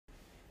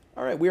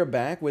Alright, we are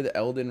back with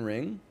Elden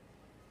Ring.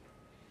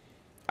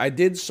 I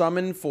did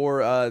summon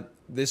for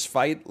this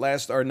fight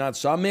last... Or not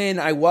summon,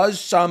 I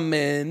was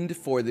summoned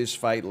for this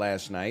fight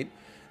last night.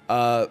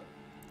 And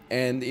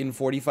in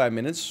 45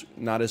 minutes,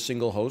 not a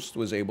single host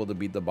was able to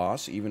beat the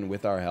boss, even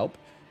with our help.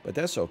 But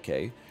that's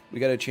okay.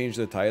 We gotta change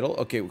the title.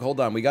 Okay, hold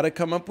on. We gotta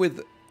come up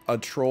with a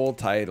troll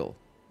title.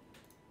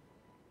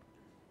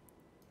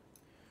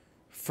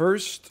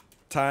 First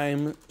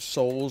time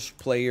Souls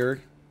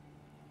player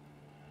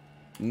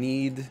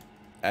need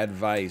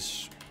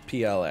advice.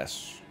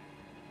 PLS.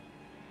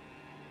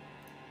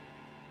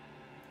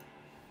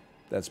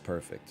 That's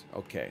perfect.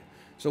 Okay.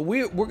 So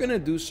we're gonna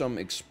do some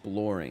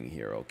exploring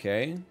here,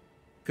 okay?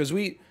 Because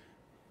we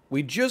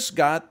just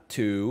got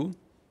to...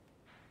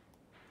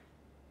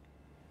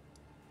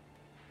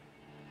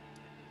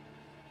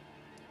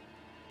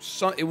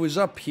 So it was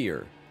up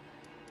here.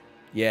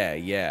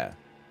 Yeah.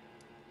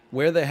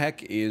 Where the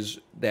heck is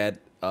that,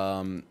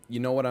 you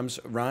know what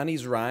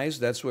Ranni's Rise,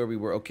 that's where we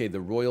were. Okay,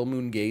 the Royal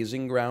Moon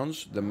Gazing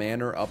Grounds, the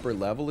Manor upper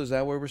level, is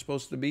that where we're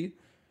supposed to be?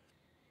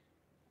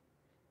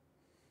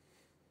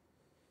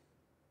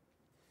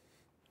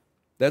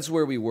 That's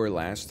where we were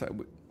last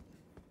time.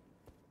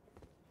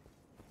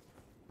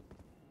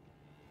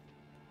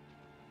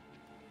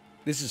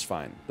 This is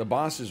fine. The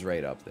boss is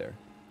right up there.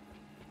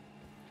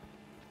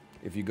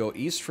 If you go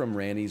east from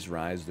Ranni's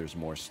Rise, there's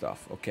more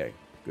stuff. Okay.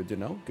 Good to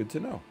know. Good to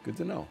know. Good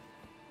to know.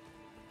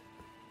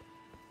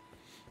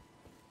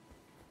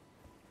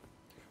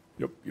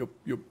 Yup.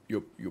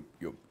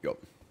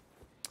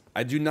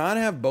 I do not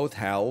have both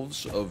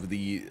halves of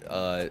the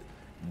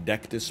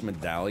Dectus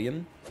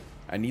Medallion.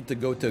 I need to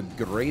go to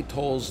Great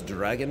Hole's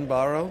Dragon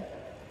Barrow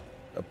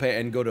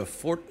and go to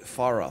Fort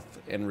Faroth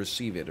and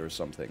receive it or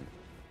something.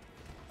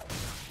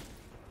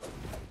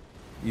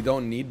 You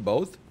don't need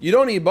both? You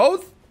don't need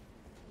both?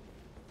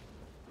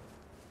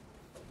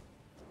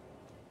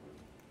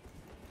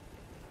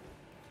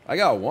 I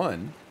got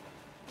one.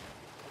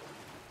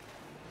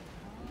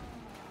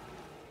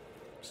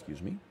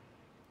 Excuse me.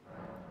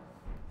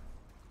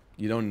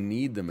 You don't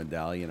need the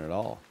medallion at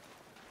all.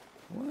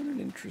 What an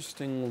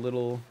interesting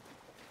little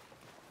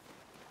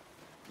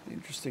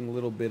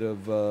bit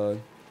of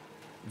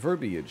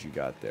verbiage you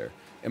got there.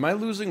 Am I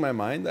losing my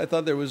mind? I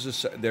thought there is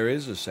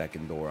a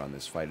second door on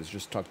this fight. It's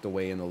just tucked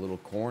away in a little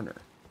corner.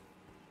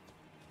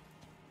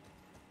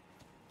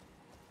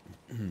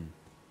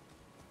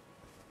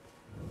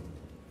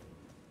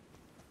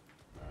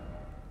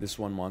 This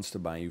one wants to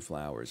buy you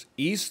flowers.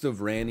 East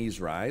of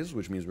Ranni's Rise,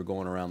 which means we're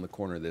going around the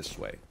corner this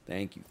way.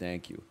 Thank you,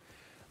 thank you.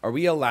 Are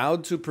we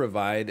allowed to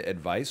provide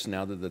advice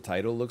now that the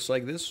title looks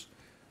like this?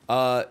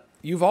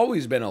 You've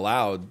always been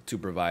allowed to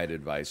provide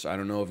advice. I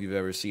don't know if you've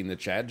ever seen the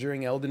chat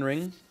during Elden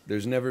Ring.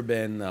 There's never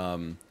been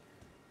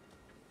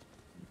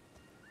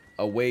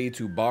a way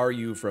to bar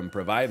you from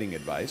providing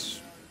advice.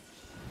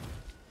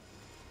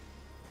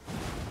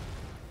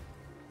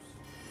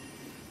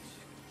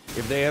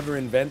 If they ever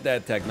invent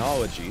that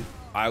technology,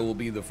 I will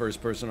be the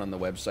first person on the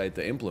website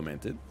to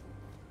implement it.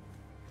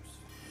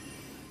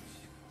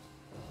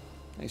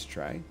 Nice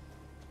try.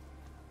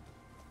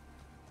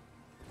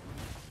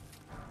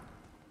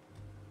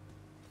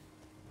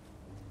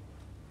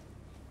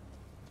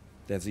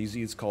 That's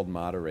easy. It's called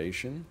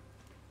moderation.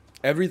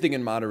 Everything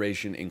in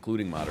moderation,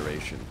 including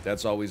moderation.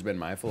 That's always been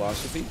my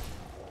philosophy.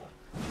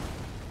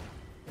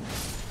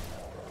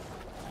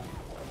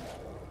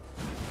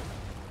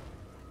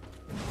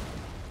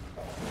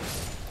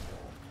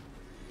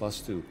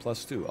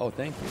 +2. Oh,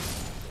 thank you.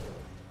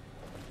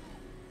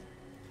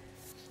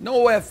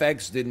 No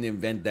FX didn't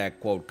invent that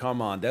quote.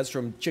 Come on, that's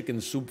from Chicken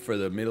Soup for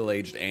the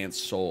Middle-Aged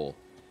Ant's Soul.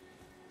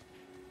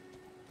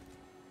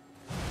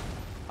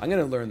 I'm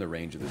gonna learn the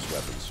range of this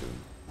weapon soon.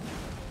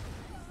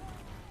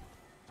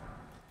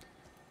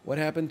 What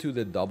happened to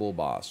the double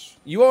boss?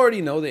 You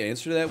already know the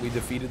answer to that. We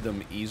defeated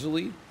them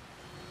easily.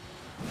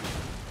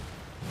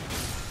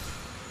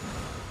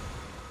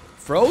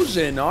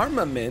 Frozen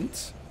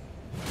armament?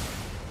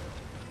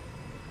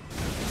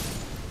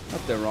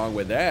 Nothing wrong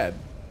with that.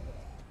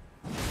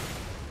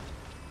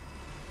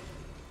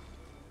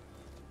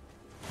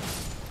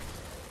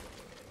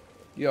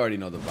 You already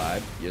know the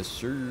vibe. Yes,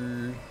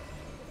 sir.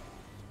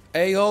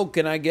 Hey, ho,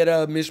 can I get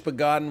a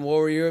misbegotten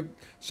warrior?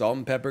 Salt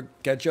and pepper,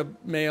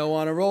 ketchup, mayo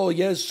on a roll.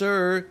 Yes,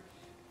 sir.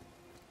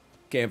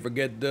 Can't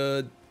forget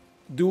the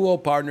duo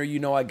partner. You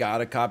know I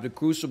got a cop to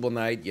Crucible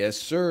Knight. Yes,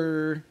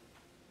 sir.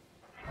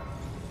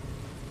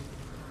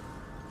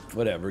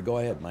 Whatever. Go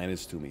ahead.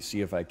 -2 me. See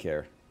if I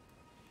care.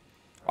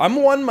 I'm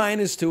 1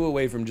 -2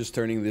 away from just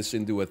turning this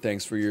into a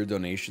thanks for your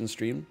donation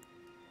stream.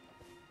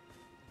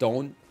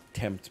 Don't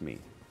tempt me.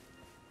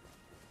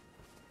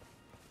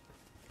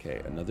 Okay,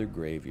 another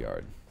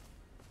graveyard.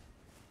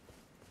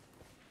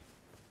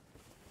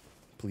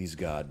 Please,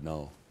 God,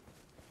 no.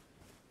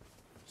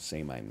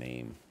 Say my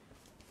name.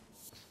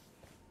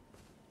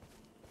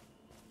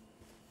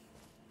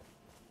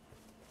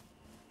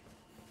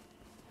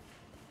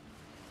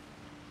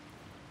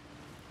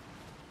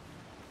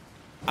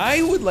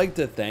 I would like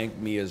to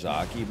thank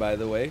Miyazaki, by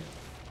the way.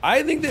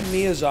 I think that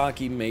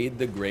Miyazaki made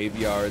the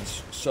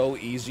graveyards so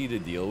easy to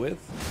deal with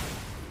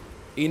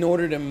in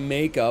order to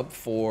make up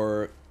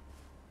for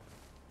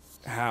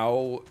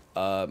how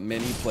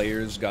many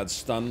players got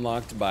stun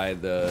locked by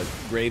the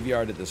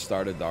graveyard at the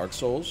start of Dark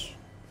Souls.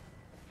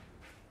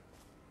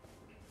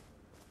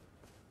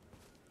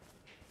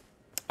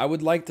 I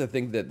would like to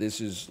think that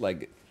this is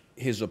like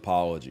his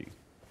apology.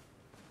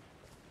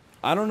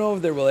 I don't know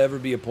if there will ever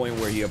be a point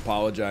where he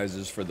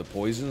apologizes for the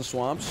poison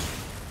swamps.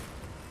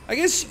 I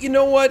guess, you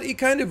know what? He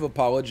kind of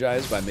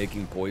apologized by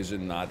making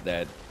poison not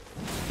that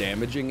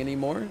damaging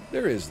anymore.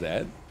 There is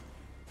that.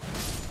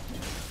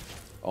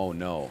 Oh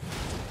no.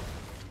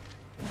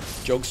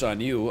 Joke's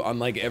on you.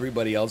 Unlike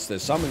everybody else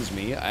that summons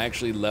me, I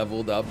actually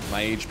leveled up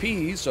my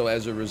HP, so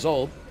as a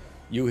result,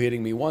 you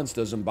hitting me once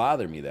doesn't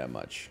bother me that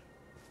much.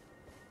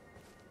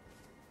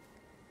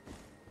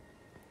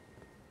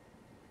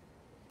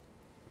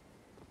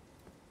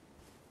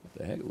 What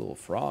the heck? A little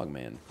frog,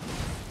 man.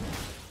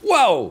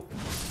 Whoa!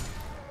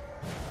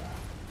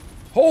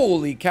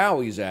 Holy cow,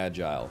 he's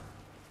agile.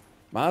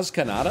 Maz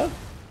Kanata?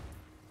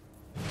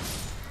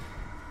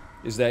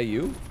 Is that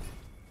you?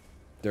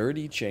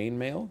 Dirty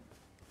chainmail?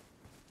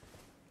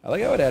 I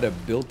like how it had a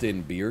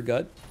built-in beer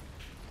gut.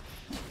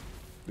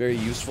 Very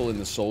useful in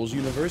the Souls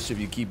universe if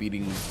you keep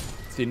eating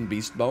thin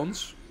beast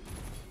bones.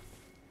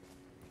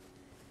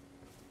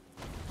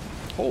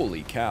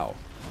 Holy cow.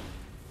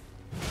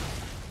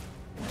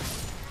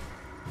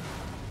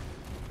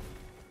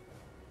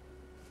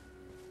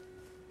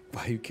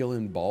 Why are you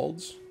killing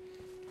balds?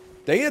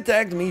 They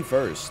attacked me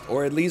first.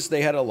 Or at least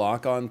they had a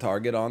lock-on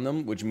target on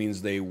them, which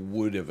means they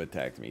would have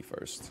attacked me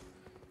first.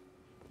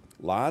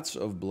 Lots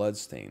of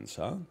bloodstains,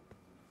 huh?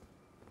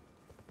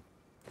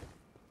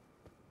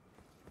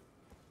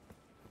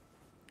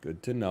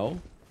 Good to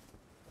know.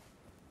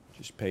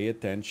 Just pay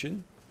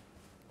attention.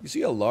 You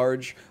see a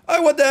large...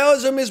 Oh, what the hell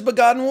is a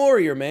misbegotten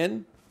warrior,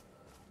 man?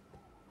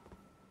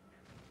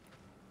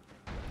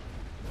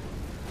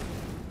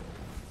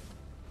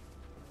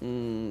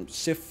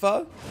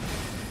 Sifa?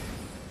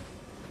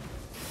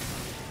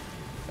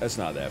 That's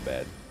not that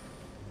bad.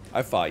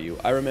 I fought you.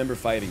 I remember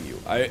fighting you.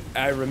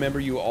 I remember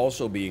you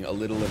also being a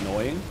little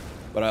annoying,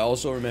 but I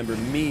also remember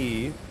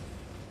me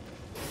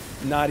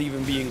not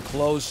even being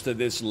close to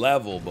this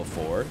level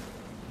before.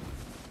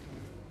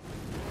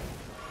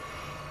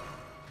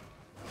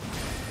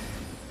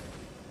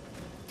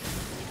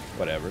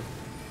 Whatever.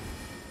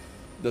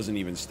 Doesn't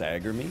even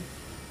stagger me.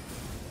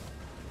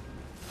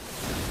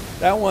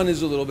 That one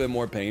is a little bit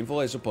more painful.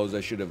 I suppose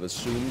I should have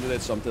assumed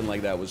that something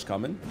like that was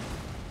coming.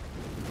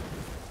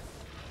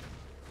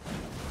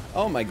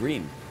 Oh, my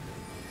green.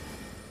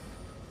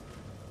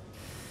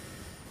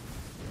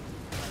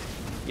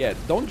 Yeah,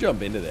 don't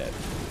jump into that.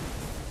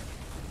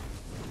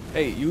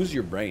 Hey, use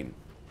your brain.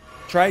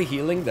 Try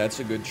healing, that's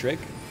a good trick.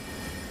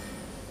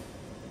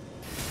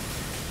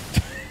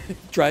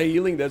 Try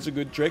healing, that's a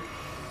good trick.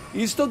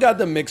 He's still got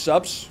the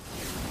mix-ups.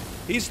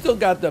 He's still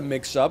got the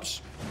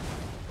mix-ups.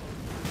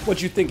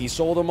 What, you think he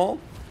sold them all?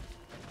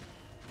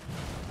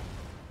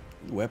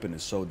 The weapon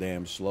is so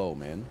damn slow,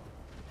 man.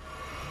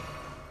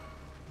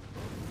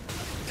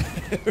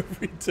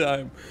 Every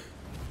time.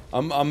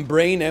 I'm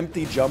brain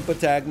empty jump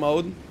attack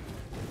mode.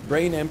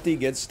 Brain empty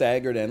gets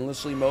staggered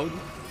endlessly mode.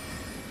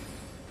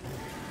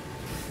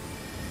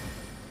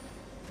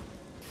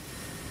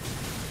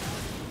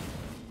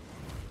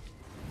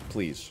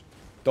 Please.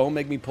 Don't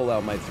make me pull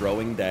out my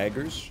throwing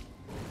daggers.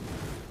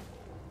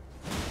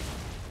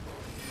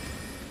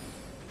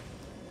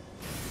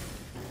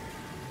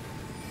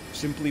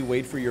 Simply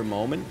wait for your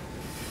moment.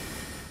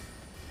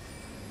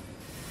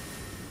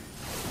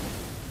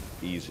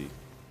 Easy.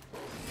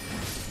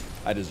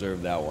 I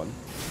deserve that one.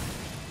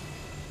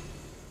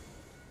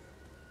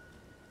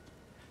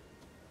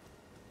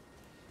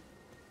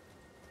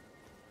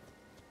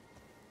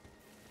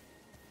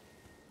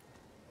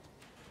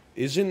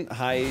 Isn't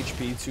high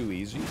HP too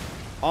easy?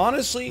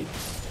 Honestly,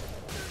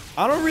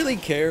 I don't really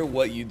care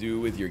what you do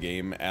with your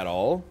game at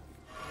all.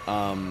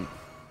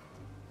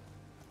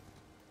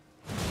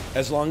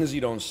 As long as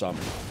you don't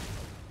summon.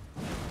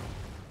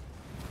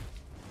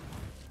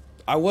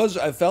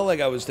 I felt like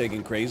I was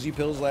taking crazy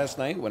pills last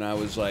night when I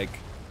was like,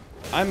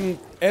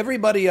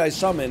 everybody I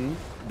summon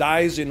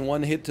dies in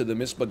one hit to the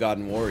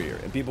misbegotten warrior.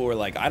 And people were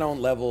like, I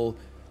don't level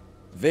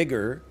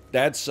vigor,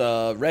 that's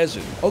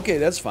resin. Okay,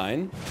 that's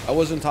fine. I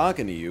wasn't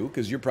talking to you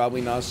because you're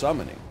probably not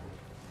summoning.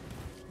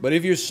 But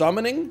if you're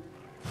summoning,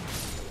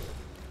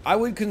 I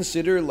would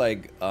consider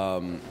like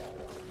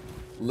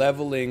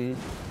leveling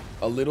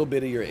a little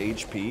bit of your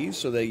HP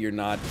so that you're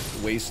not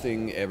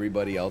wasting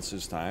everybody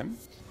else's time.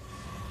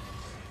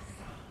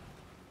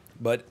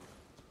 But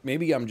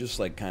maybe I'm just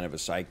like kind of a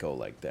psycho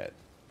like that.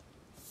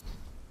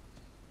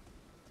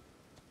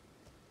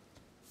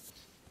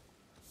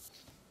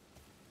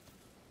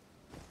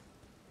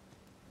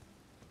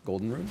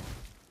 Golden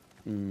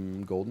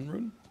rune? Golden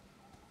rune?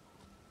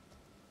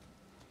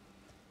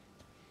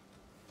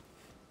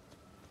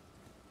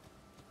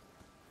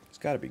 It's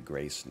gotta be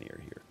Grace near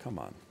here. Come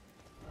on.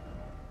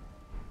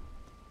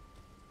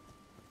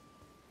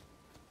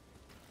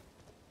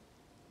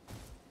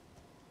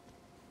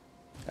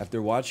 After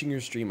watching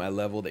your stream, I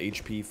leveled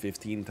HP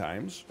 15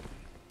 times.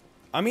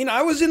 I mean,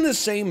 I was in the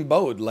same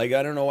boat. Like,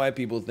 I don't know why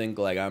people think,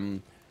 like,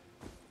 I'm...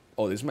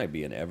 Oh, this might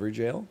be an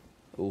Everjail.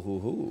 Ooh, hoo,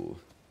 hoo.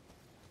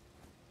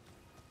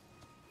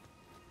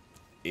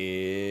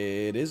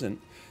 It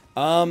isn't.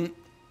 I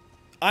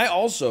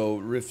also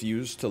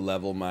refuse to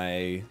level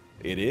my...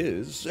 It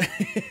is.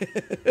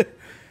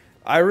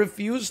 I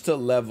refuse to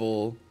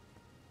level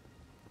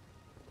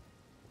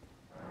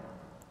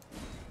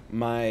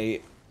my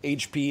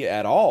HP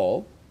at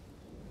all.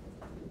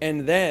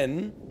 And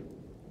then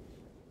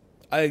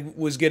I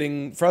was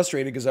getting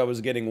frustrated because I was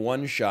getting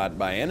one-shot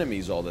by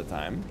enemies all the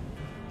time.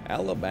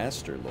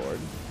 Alabaster Lord.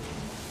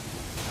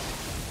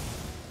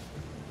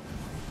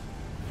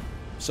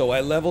 So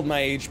I leveled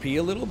my HP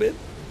a little bit,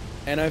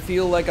 and I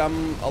feel like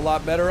I'm a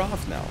lot better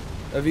off now.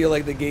 I feel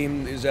like the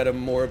game is at a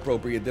more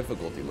appropriate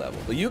difficulty level.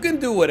 But you can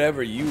do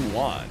whatever you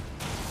want.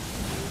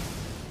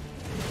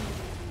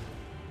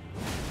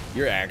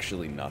 You're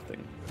actually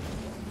nothing.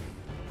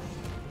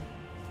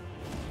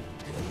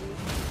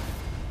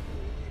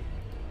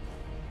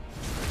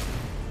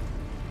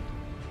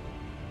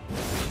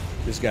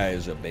 This guy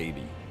is a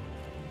baby.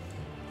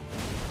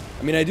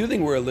 I mean, I do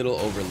think we're a little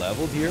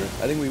over-leveled here.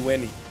 I think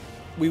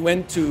we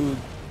went to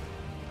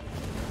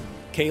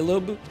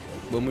Caleb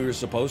when we were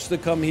supposed to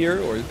come here,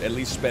 or at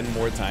least spend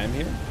more time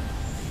here.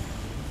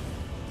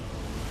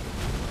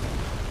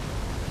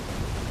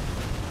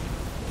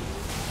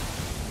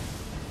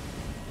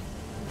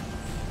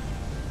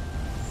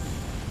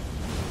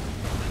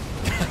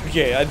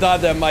 Okay, I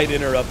thought that might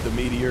interrupt the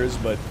meteors,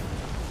 but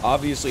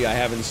obviously I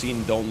haven't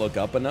seen Don't Look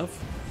Up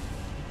enough.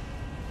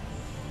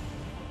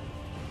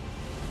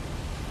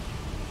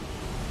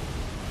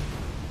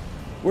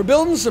 We're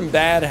building some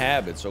bad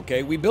habits,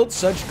 okay? We built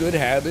such good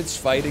habits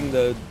fighting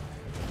the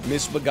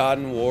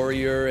Misbegotten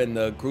Warrior and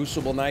the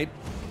Crucible Knight.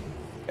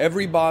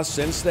 Every boss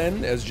since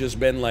then has just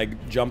been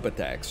like jump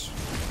attacks.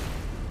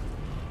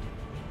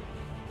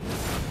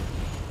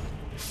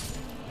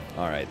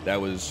 Alright,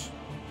 that was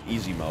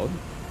easy mode.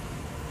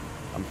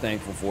 I'm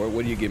thankful for it.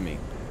 What do you give me?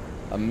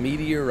 A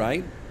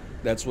meteorite?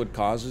 That's what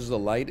causes the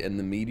light, and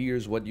the meteor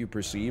is what you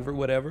perceive or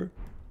whatever?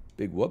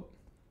 Big whoop.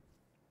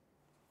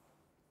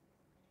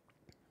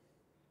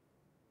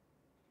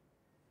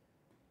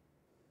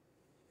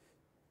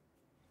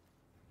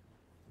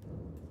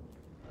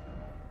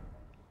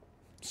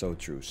 So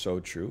true,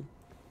 so true.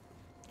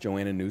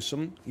 Joanna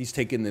Newsom. He's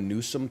taking the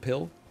Newsom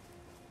pill.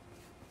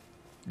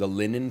 The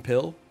linen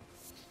pill.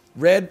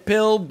 Red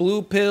pill,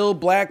 blue pill,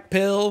 black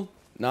pill.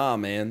 Nah,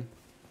 man.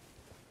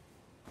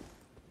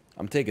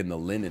 I'm taking the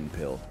linen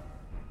pill.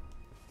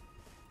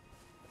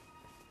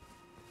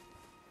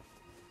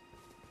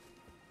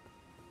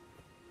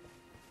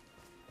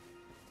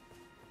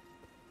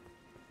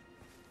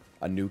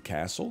 A new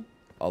castle?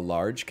 A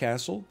large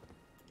castle?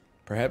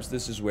 Perhaps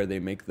this is where they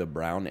make the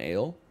brown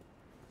ale?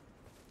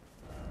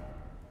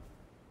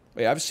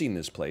 Wait, I've seen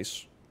this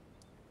place.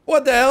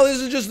 What the hell? This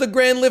is just the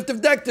Grand Lift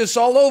of Dectus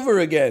all over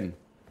again.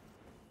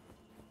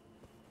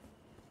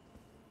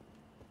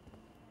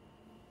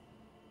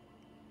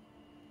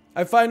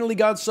 I finally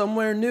got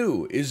somewhere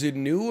new. Is it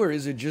new or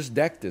is it just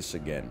Dectus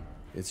again?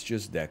 It's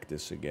just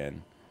Dectus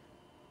again.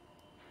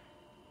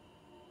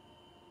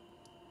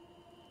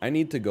 I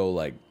need to go,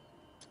 like,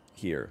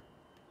 here.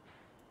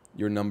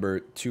 You're number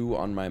 2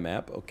 on my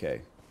map?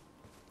 Okay.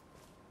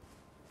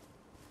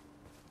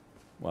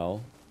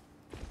 Well...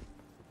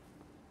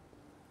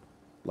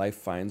 Life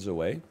finds a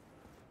way.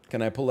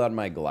 Can I pull out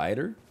my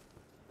glider?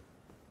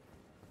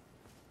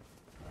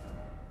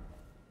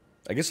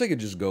 I guess I could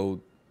just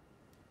go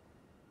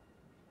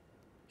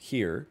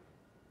here.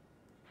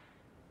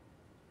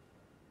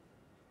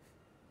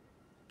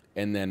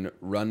 And then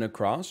run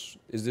across.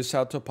 Is this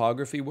how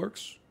topography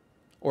works?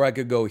 Or I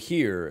could go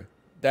here.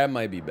 That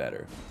might be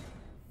better.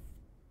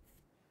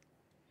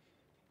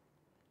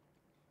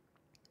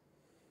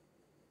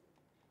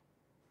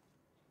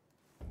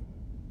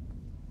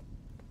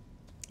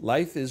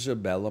 Life is a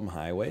Bellum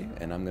highway,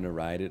 and I'm going to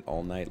ride it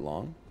all night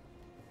long.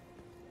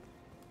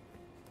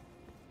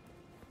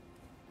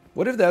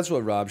 What if that's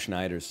what Rob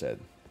Schneider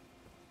said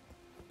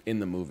in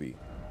the movie?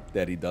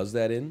 That he does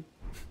that in?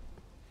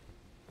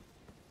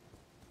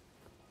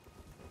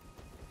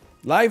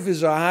 Life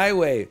is a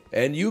highway,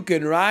 and you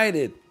can ride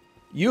it.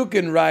 You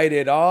can ride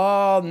it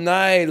all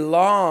night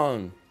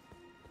long.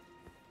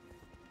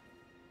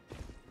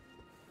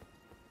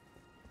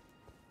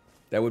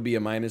 That would be a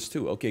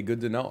 -2. Okay,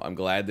 good to know. I'm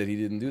glad that he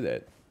didn't do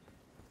that.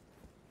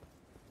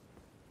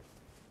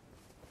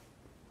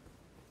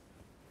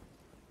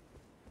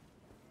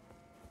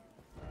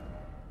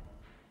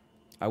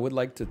 I would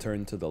like to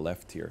turn to the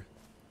left here.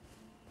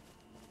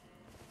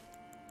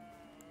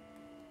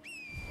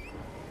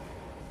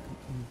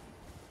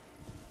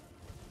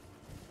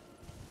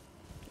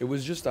 It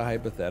was just a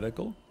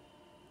hypothetical.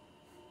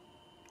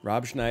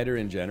 Rob Schneider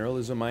in general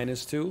is a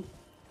 -2.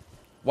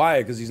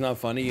 Why? Because he's not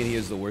funny and he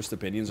has the worst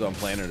opinions on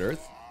planet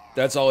Earth?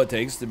 That's all it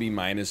takes to be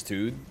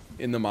 -2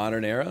 in the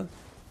modern era?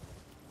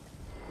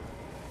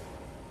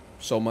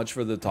 So much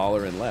for the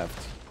tolerant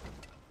left.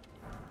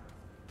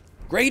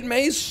 Great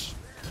mace!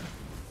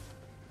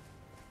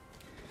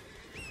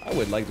 I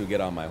would like to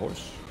get on my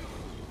horse.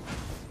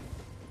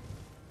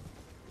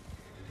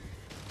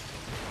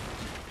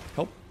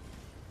 Help.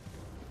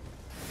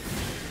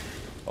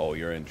 Oh,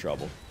 you're in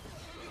trouble.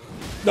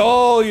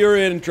 No, you're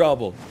in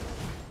trouble.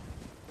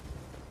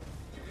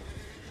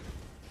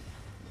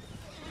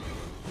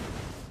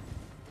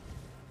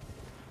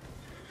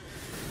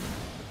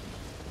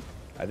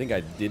 I think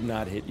I did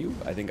not hit you.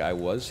 I think I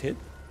was hit.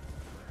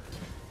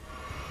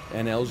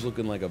 NL's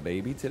looking like a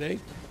baby today.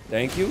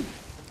 Thank you.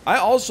 I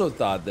also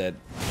thought that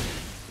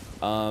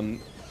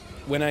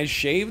when I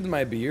shaved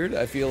my beard,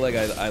 I feel like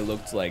I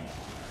looked like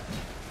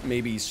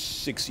maybe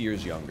 6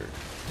 years younger.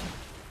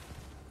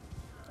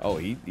 Oh,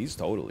 he's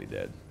totally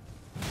dead.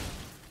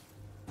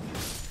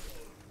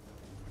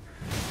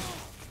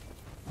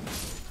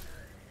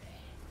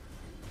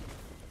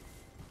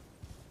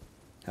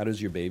 How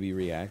does your baby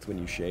react when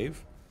you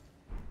shave?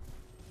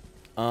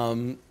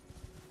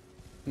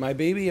 My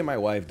baby and my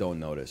wife don't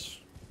notice.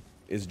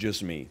 It's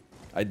just me.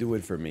 I do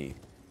it for me.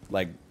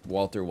 Like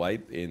Walter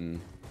White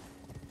in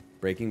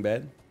Breaking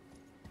Bad.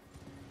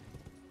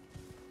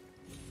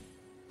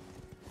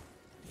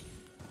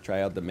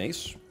 Try out the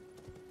mace.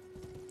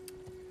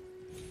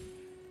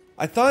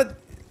 I thought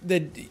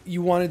that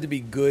you wanted to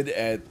be good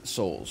at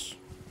souls.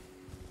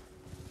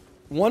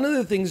 One of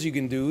the things you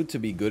can do to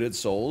be good at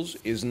souls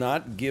is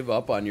not give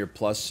up on your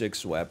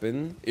 +6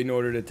 weapon in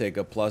order to take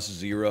a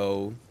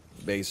 +0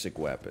 basic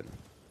weapon.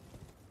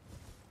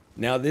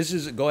 Now this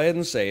is, go ahead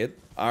and say it.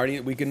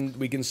 We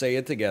can say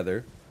it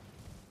together.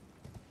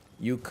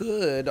 You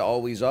could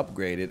always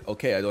upgrade it.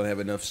 Okay, I don't have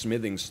enough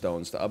smithing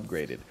stones to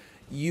upgrade it.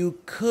 You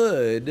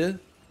could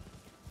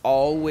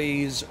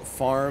always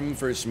farm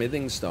for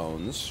smithing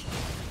stones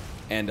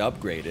and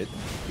upgrade it.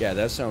 Yeah,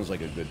 that sounds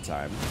like a good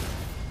time.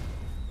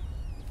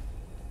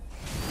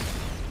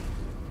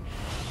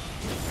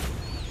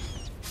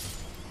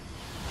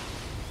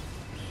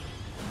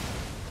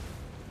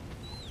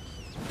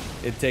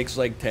 It takes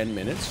like 10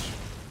 minutes.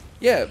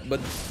 Yeah, but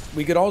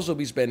we could also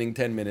be spending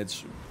 10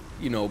 minutes,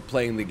 you know,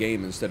 playing the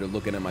game instead of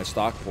looking at my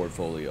stock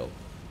portfolio.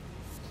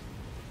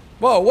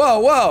 Whoa, whoa,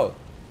 whoa!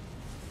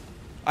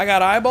 I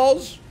got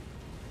eyeballs?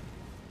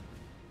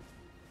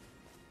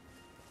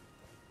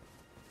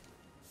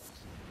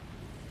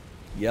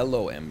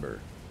 Yellow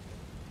ember.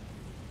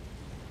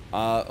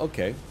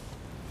 Okay.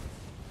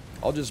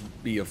 I'll just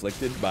be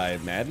afflicted by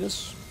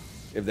madness,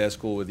 if that's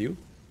cool with you.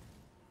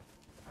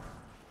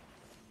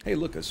 Hey,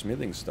 look, a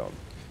smithing stone.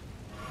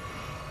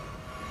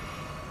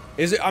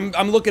 Is it?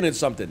 I'm looking at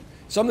something.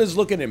 Something's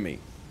looking at me.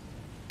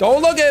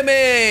 Don't look at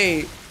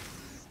me!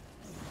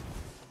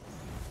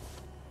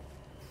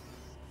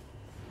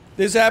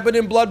 This happened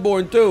in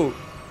Bloodborne too.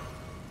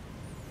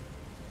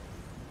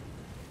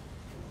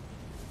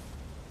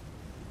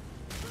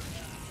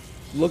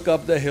 Look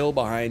up the hill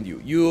behind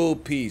you. You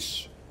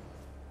piece.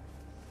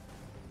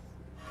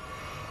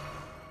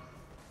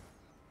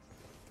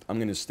 I'm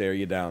gonna stare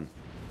you down.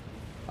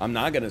 I'm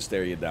not gonna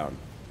stare you down.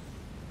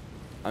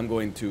 I'm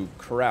going to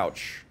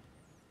crouch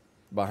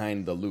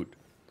behind the loot.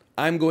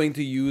 I'm going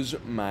to use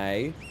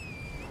my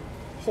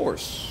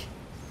horse.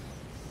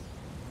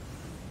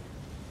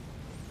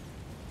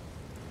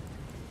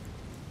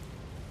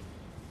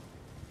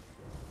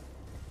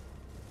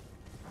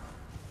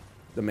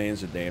 The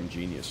man's a damn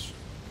genius.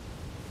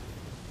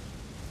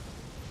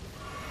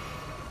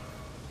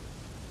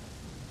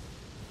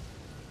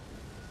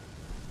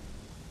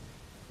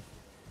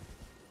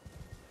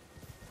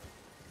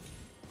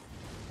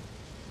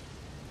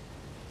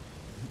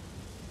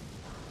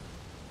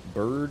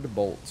 Bird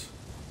bolt.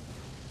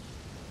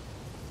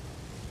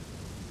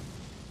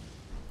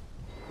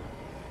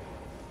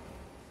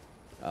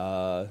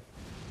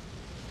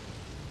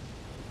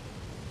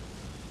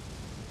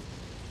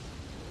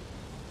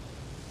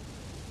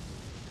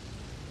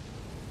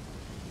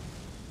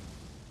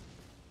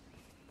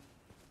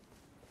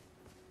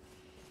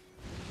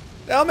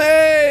 Help me!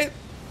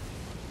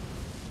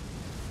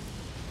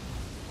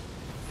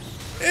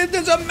 It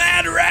is a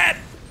mad rat!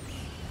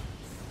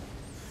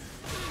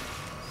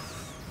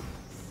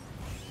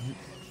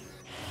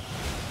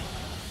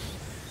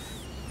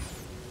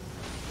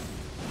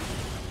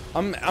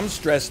 I'm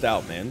stressed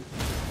out, man.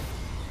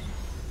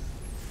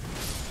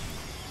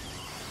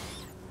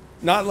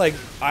 Not like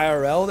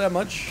IRL that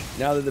much,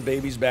 now that the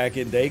baby's back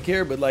in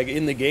daycare, but like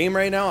in the game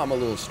right now, I'm a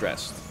little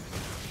stressed.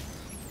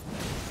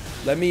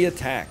 Let me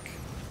attack.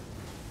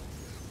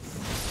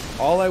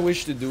 All I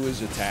wish to do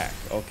is attack.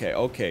 Okay,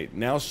 okay,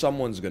 now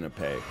someone's gonna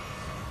pay.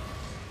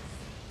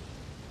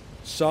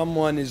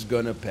 Someone is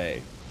gonna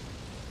pay.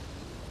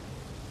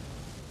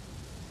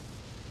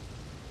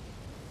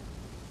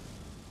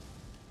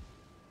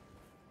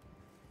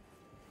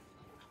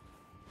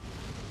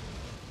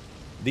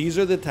 These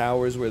are the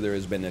towers where there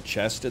has been a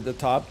chest at the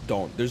top.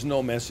 Don't. There's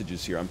no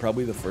messages here. I'm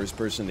probably the first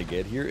person to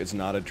get here. It's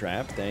not a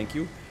trap. Thank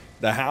you.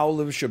 The Howl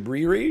of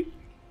Shabriri?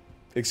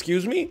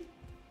 Excuse me?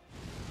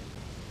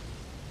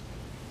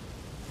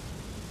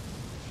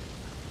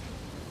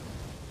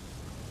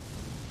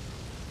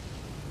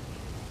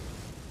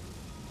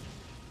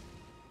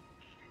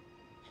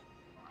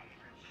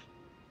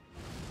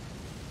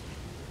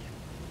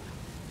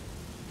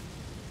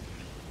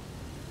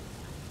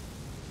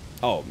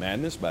 Oh,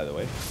 madness, by the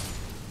way.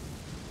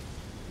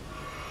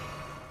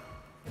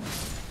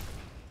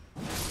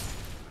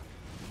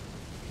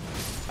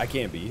 I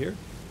can't be here.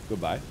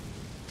 Goodbye.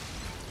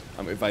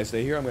 If I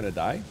stay here, I'm gonna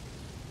die.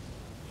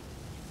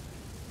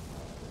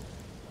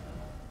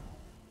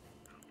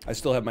 I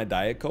still have my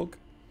Diet Coke.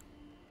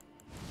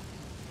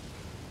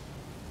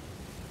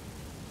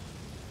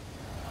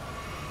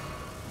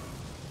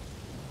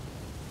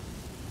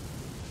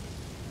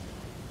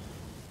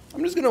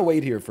 I'm just gonna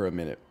wait here for a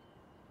minute.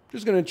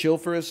 Just gonna chill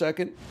for a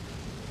second.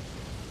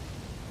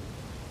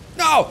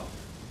 No!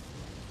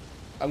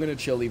 I'm gonna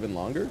chill even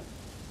longer.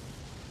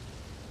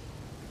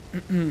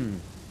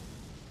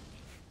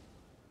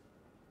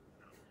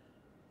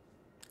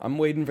 I'm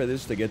waiting for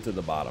this to get to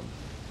the bottom.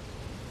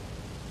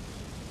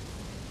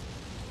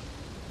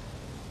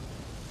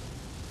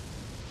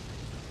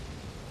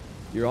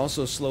 You're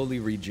also slowly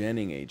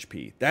regenning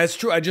HP. That's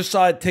true. I just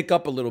saw it tick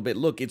up a little bit.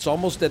 Look, it's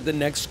almost at the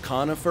next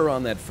conifer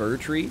on that fir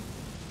tree.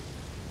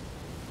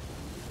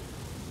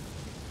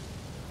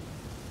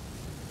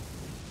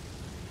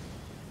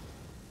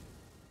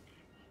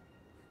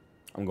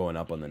 I'm going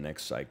up on the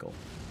next cycle.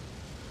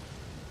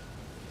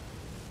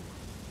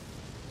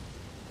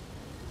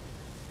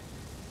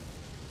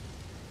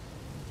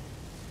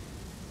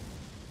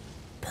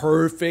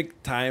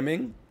 Perfect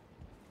timing.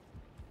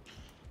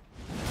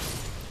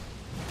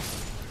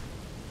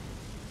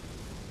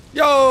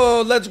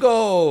 Yo, let's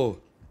go.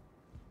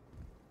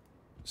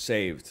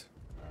 Saved.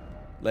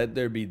 Let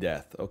there be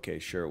death. Okay,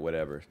 sure,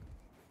 whatever.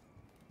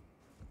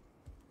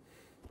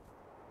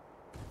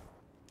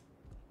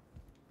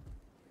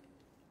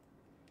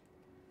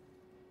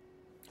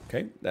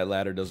 Okay, that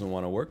ladder doesn't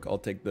want to work. I'll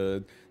take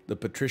the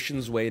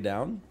patrician's way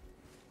down.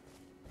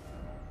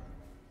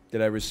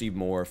 Did I receive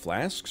more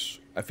flasks?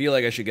 I feel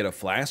like I should get a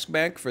flask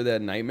back for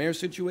that nightmare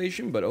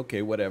situation, but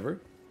okay, whatever.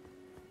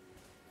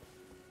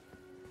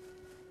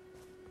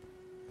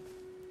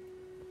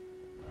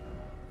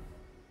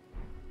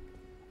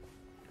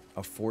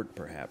 A fort,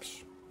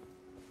 perhaps.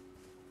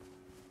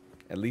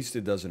 At least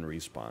it doesn't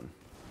respawn.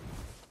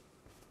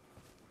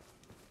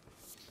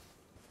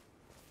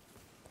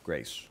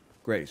 Grace.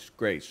 Grace,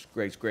 grace,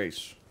 grace,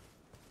 grace.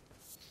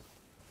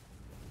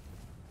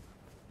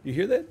 You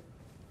hear that?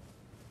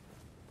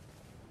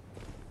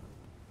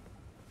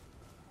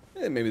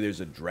 Eh, maybe there's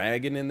a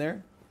dragon in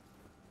there.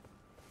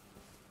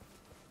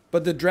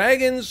 But the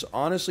dragons,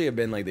 honestly, have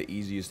been like the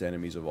easiest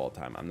enemies of all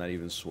time. I'm not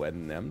even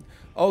sweating them.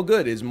 Oh,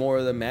 good. It's more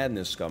of the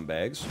madness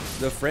scumbags.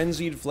 The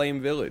Frenzied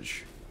Flame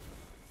Village.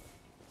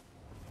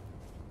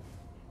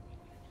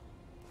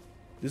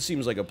 This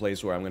seems like a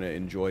place where I'm going to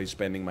enjoy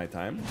spending my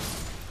time.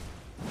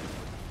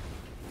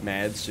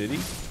 Mad City.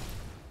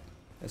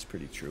 That's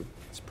pretty true.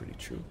 That's pretty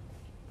true.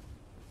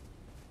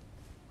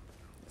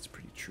 That's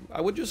pretty true. I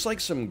would just like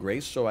some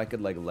grace so I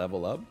could like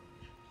level up.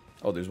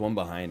 Oh, there's one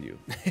behind you.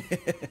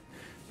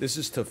 This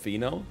is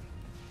Tofino.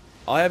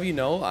 I'll have you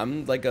know,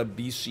 I'm like a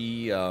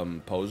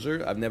BC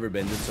poser. I've never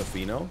been to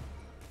Tofino.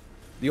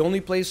 The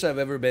only place I've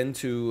ever been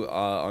to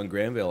on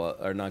Granville,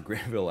 or not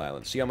Granville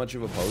Island. See how much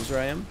of a poser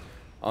I am?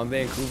 On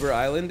Vancouver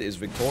Island is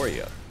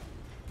Victoria.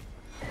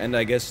 And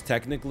I guess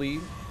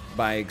technically,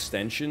 by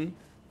extension,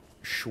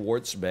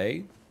 Schwartz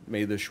Bay.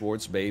 May the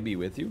Schwartz Bay be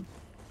with you.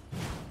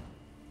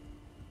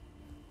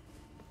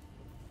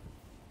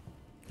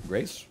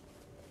 Grace?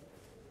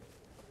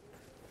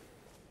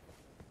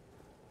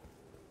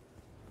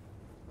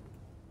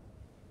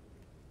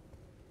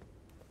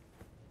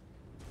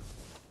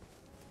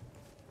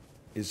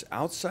 Is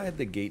outside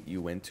the gate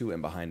you went to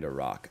and behind a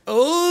rock.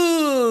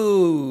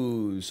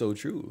 Oh, so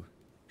true.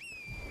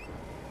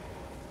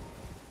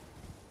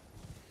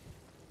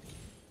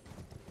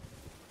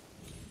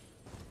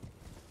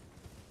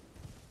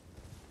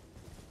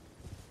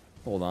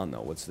 Hold on,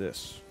 though. What's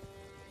this?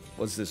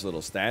 What's this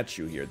little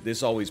statue here?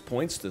 This always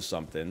points to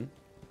something.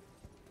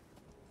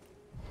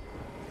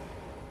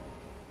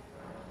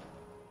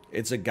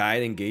 It's a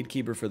guide and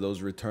gatekeeper for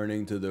those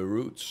returning to the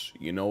roots.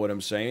 You know what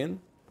I'm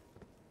saying?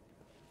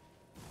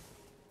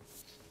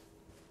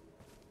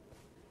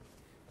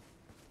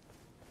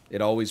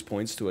 It always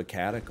points to a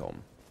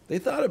catacomb. They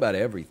thought about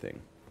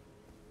everything.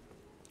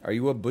 Are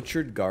you a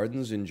Butchered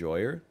Gardens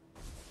enjoyer?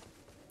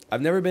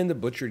 I've never been to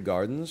Butchered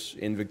Gardens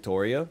in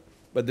Victoria,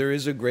 but there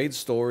is a great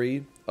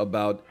story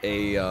about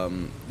a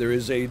an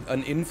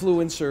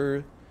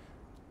influencer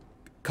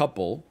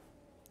couple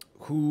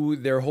who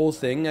their whole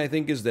thing, I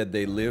think, is that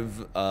they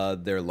live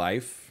their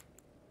life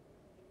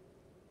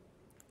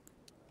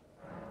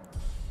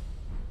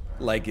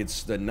like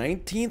it's the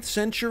 19th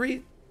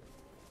century.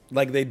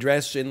 Like, they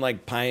dress in,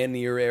 like,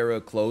 pioneer-era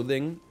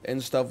clothing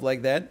and stuff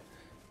like that.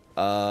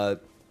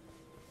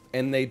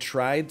 And they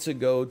tried to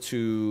go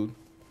to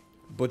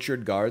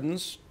Butchered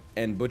Gardens,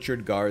 and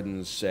Butchered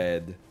Gardens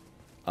said,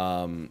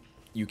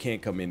 you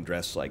can't come in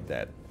dressed like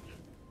that.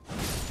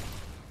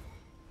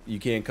 You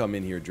can't come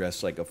in here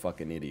dressed like a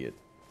fucking idiot.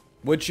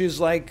 Which is,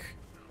 like...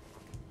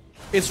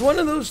 It's one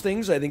of those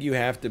things I think you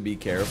have to be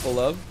careful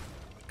of.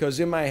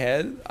 Because in my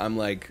head, I'm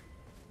like,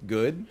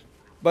 good.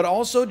 But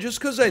also, just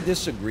because I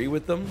disagree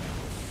with them,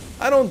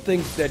 I don't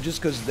think that just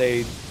because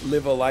they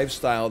live a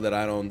lifestyle that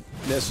I don't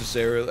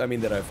necessarily, I mean,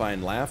 that I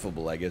find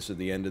laughable, I guess, at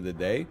the end of the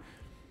day,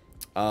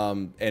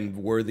 and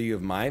worthy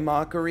of my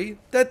mockery,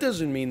 that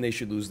doesn't mean they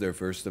should lose their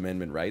First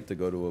Amendment right to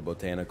go to a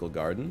botanical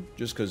garden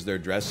just because they're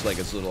dressed like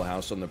it's a little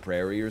house on the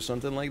prairie or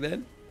something like that.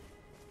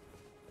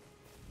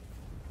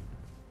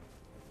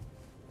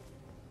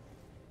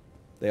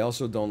 They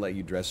also don't let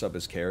you dress up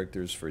as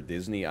characters for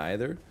Disney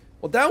either.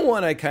 Well, that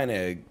one I kind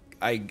of,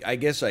 I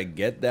guess I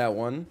get that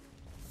one.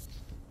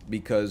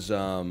 Because,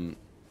 like,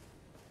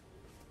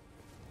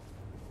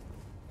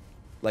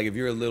 if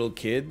you're a little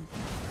kid,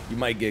 you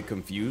might get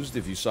confused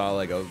if you saw,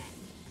 like, a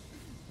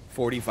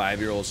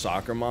 45-year-old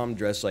soccer mom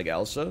dressed like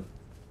Elsa.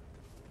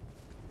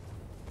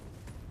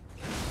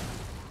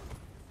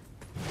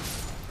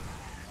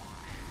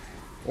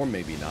 Or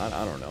maybe not,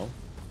 I don't know.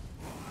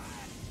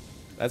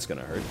 That's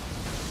gonna hurt.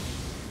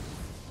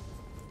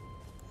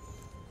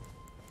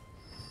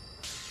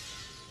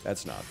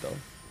 That's not, though.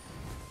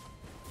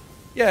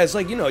 Yeah, it's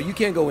like, you know, you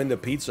can't go into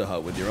Pizza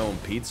Hut with your own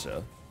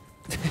pizza.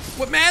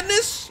 What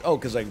madness? Oh,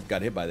 because I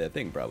got hit by that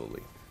thing,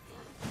 probably.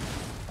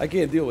 I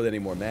can't deal with any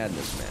more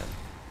madness, man.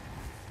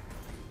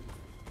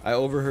 I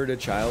overheard a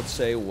child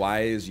say,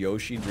 "Why is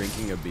Yoshi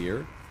drinking a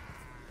beer?"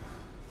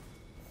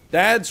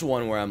 That's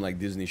one where I'm like,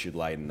 Disney should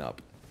lighten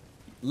up.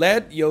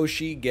 Let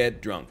Yoshi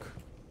get drunk.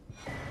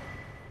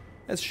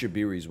 That's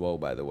Shabiri's woe,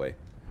 by the way.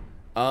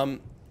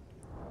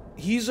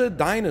 He's a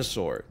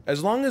dinosaur.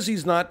 As long as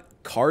he's not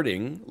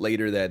karting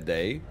later that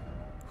day,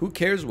 who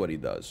cares what he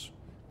does?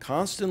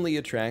 Constantly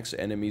attracts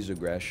enemies'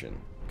 aggression.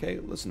 Okay,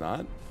 let's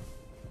not.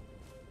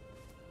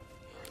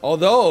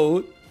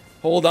 Although,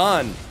 hold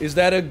on, is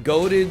that a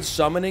goated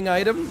summoning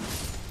item?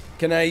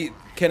 Can I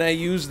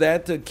use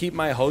that to keep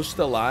my host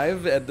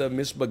alive at the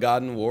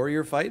Misbegotten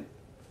Warrior fight?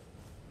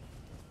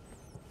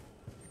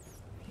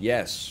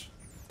 Yes.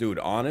 Dude,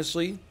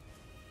 honestly,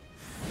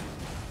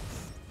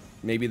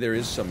 maybe there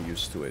is some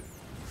use to it.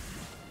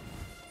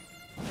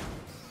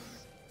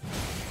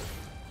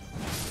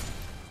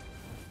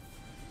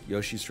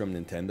 Yoshi's from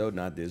Nintendo,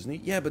 not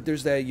Disney? Yeah, but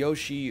there's that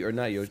Yoshi, or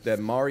not Yoshi, that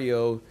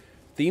Mario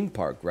theme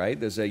park, right?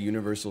 There's that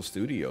Universal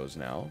Studios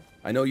now.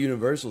 I know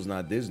Universal's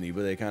not Disney,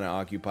 but they kind of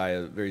occupy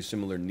a very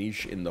similar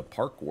niche in the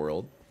park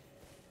world.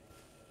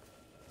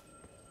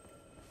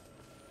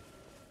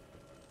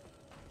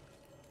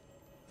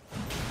 I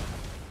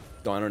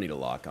don't need a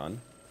lock on.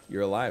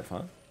 You're alive,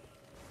 huh?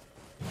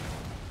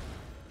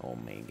 Oh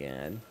my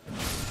god.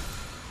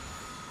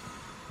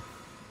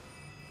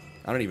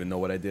 I don't even know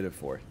what I did it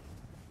for.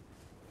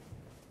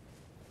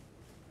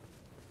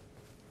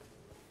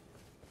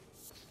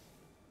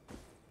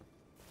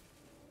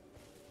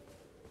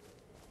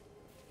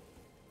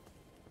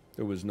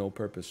 There was no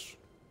purpose.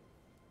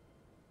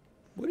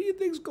 What do you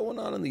think's going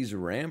on in these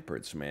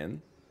ramparts,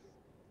 man?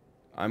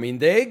 I mean,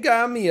 they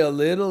got me a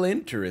little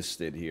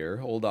interested here.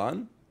 Hold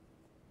on.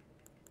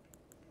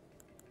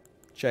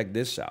 Check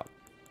this out.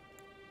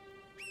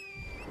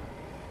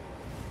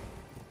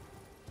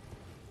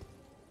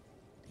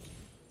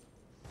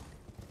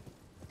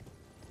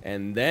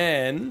 And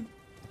then...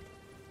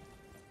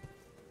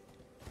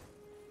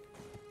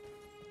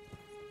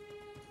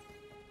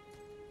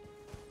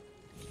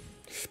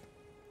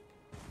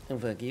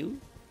 fuck you.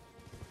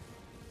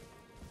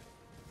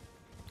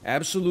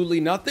 Absolutely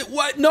nothing.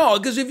 What? No,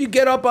 because if you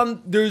get up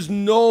on... There's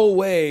no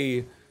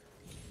way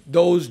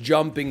those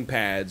jumping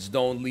pads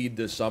don't lead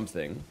to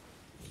something.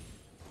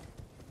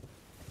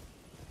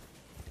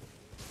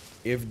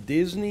 If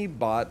Disney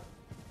bought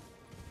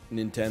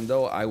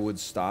Nintendo, I would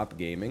stop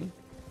gaming.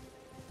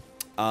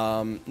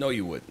 No,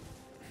 you wouldn't.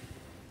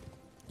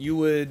 You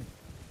would...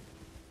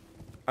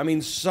 I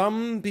mean,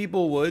 some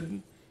people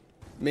would.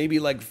 Maybe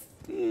like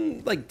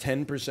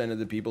 10% of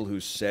the people who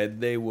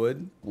said they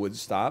would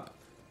stop.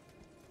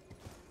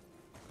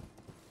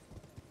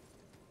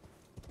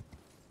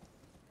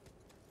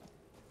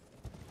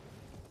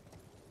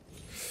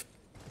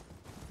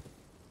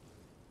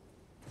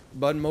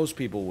 But most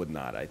people would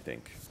not, I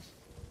think.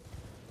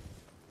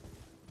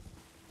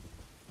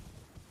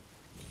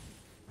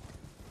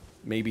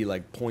 Maybe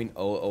like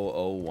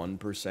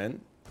 0.0001%.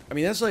 I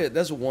mean,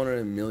 that's 1 in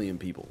a million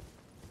people.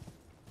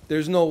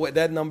 There's no way.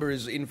 That number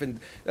is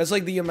infinite. That's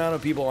like the amount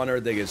of people on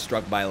Earth that get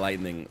struck by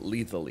lightning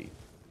lethally.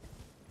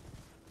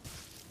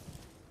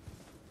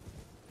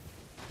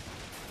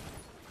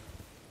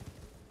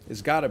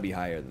 It's got to be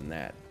higher than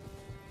that.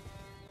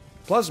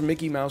 Plus,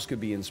 Mickey Mouse could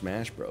be in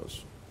Smash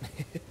Bros.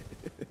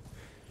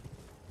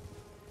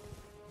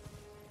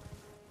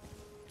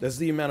 That's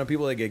the amount of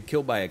people that get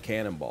killed by a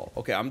cannonball.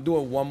 Okay, I'm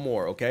doing one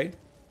more, okay?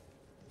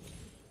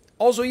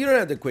 Also, you don't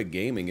have to quit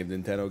gaming if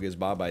Nintendo gets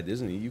bought by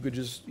Disney. You could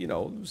just, you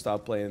know,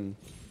 stop playing.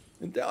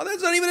 Oh,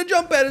 that's not even a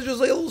jump pad. It's just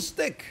like a little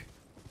stick.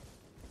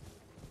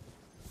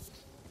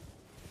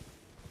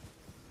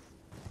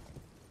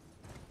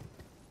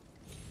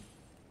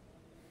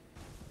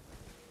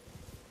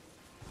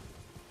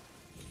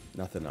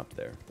 Nothing up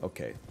there.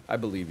 Okay, I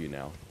believe you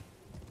now.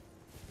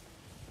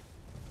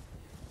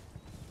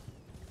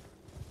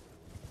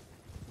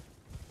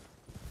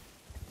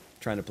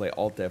 Trying to play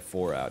Alt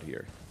F4 out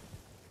here.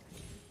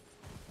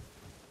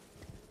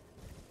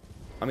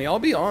 I mean, I'll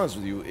be honest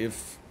with you.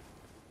 If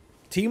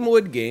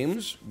Teamwood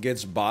Games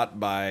gets bought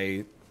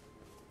by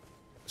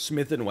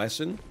Smith &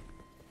 Wesson,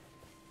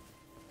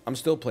 I'm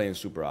still playing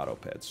Super Auto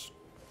Pets.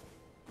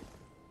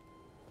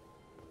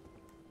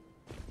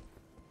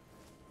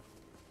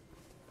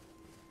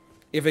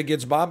 If it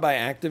gets bought by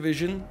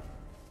Activision,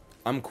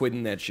 I'm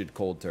quitting that shit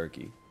cold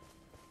turkey.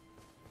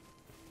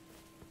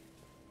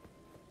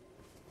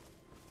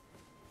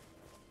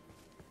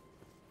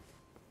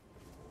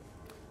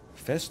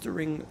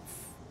 Festering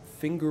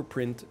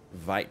Fingerprint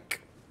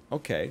Vike.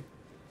 Okay.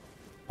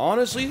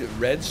 Honestly,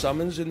 red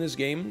summons in this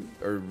game,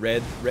 or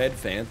red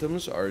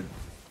phantoms, are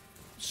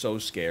so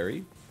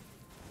scary.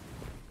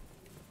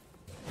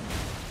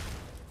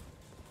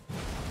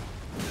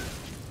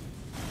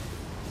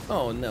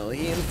 Oh no,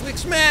 he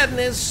inflicts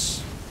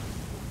madness!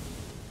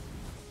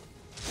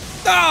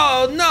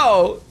 Oh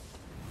no!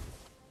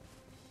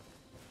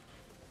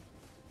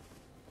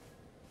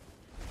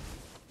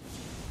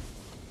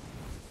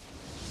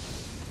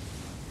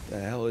 The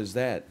hell is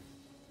that?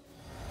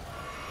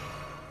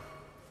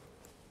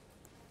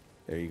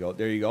 There you go.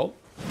 There you go.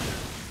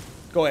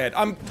 Go ahead.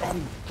 I'm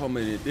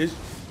coming at this.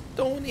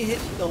 Don't hit.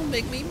 Don't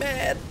make me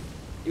mad.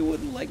 You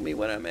wouldn't like me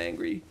when I'm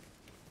angry.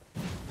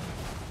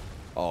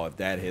 Oh, if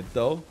that hit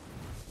though.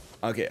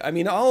 Okay. I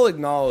mean, I'll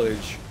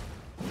acknowledge.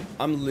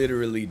 I'm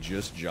literally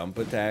just jump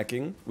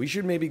attacking. We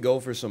should maybe go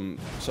for some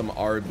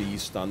RB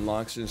stun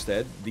locks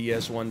instead.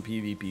 DS1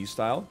 PvP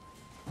style.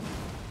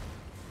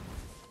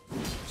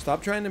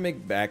 Stop trying to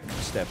make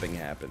backstepping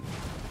happen.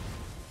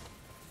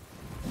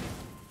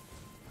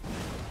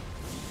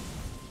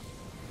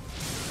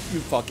 You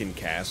fucking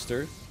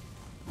caster.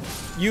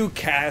 You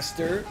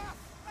caster.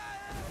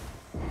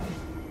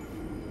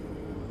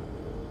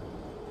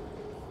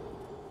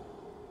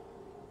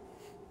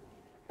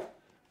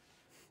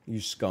 You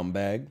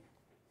scumbag.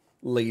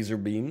 Laser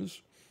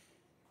beams.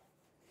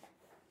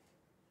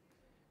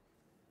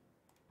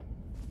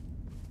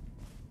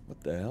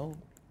 What the hell?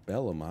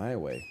 Bellum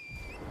Highway.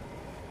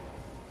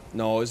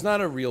 No, it's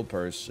not a real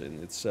person.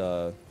 It's,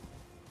 I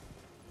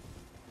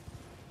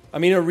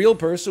mean, a real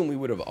person we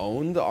would have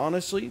owned,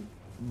 honestly.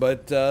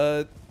 But,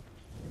 the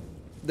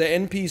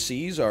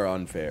NPCs are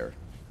unfair.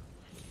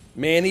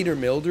 Maneater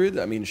Mildred,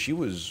 I mean, she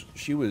was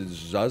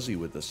Zuzzy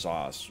with the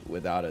sauce,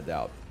 without a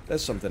doubt.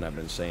 That's something I've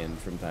been saying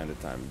from time to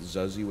time.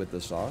 Zuzzy with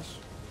the sauce.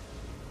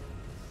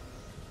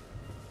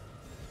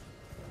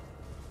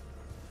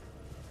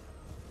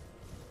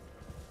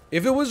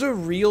 If it was a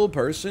real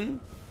person...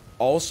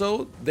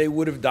 Also, they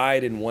would have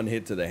died in one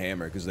hit to the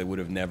hammer because they would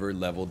have never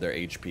leveled their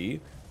HP.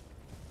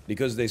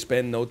 Because they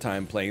spend no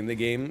time playing the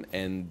game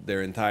and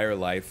their entire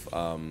life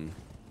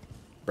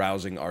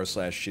browsing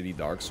r/shitty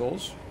Dark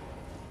Souls.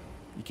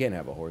 You can't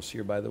have a horse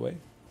here, by the way.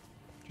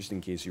 Just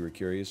in case you were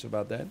curious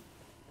about that.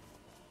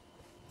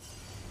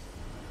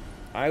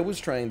 I was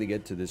trying to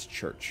get to this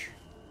church.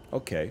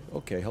 Okay,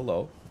 okay,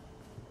 hello.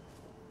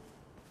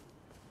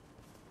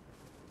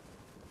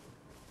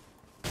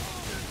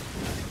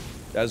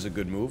 That's a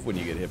good move when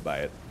you get hit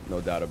by it.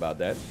 No doubt about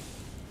that.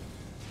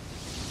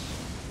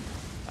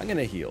 I'm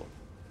gonna heal.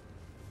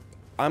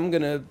 I'm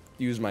gonna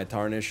use my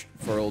tarnished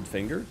furled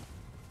finger.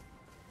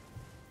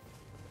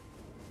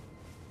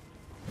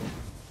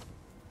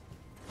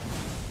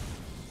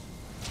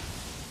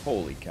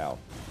 Holy cow.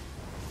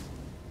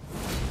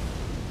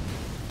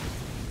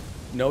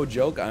 No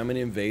joke, I'm an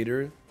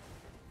invader.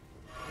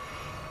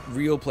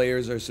 Real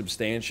players are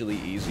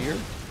substantially easier.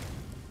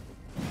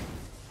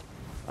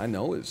 I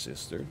know his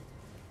sister.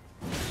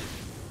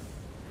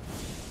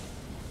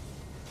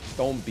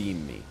 Don't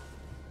beam me.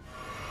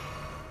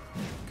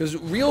 Because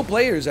real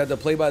players have to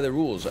play by the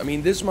rules. I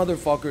mean, this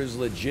motherfucker is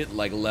legit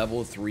like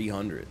level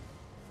 300.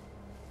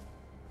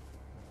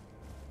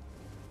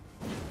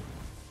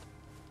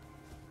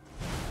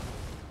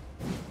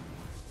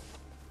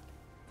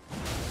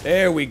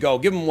 There we go.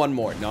 Give him one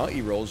more. No,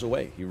 he rolls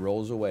away. He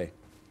rolls away.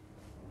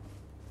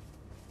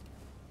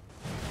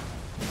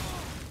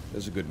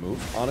 That's a good move.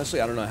 Honestly,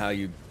 I don't know how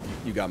you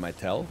got my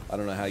tell. I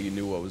don't know how you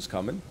knew what was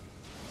coming.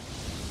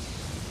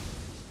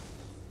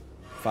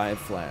 5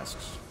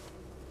 flasks.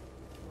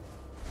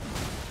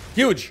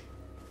 Huge!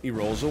 He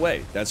rolls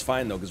away. That's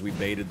fine, though, because we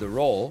baited the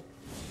roll.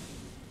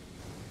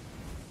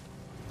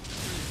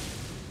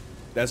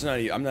 That's not...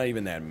 I'm not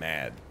even that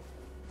mad.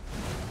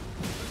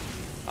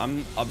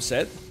 I'm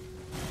upset.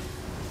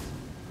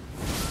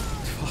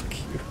 Fuck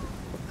you.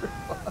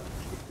 Fuck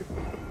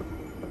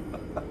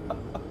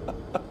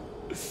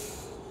you.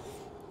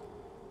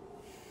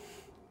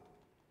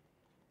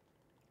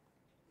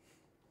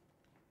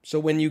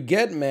 So when you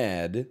get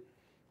mad...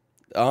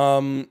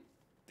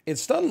 it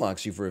stun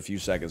locks you for a few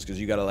seconds because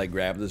you gotta like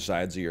grab the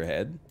sides of your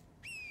head.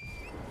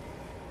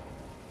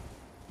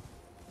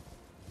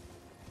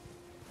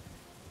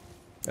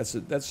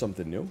 That's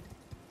something new.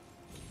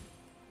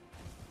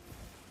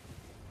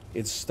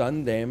 It's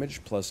stun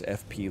damage plus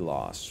FP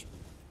loss.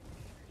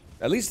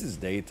 At least it's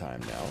daytime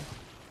now.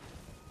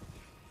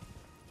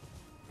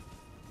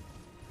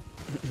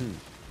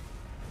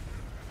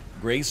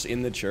 Grace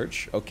in the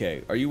church?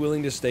 Okay. Are you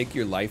willing to stake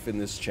your life in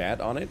this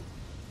chat on it?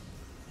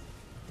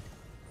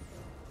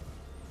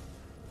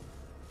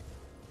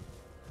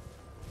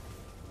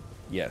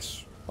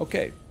 Yes.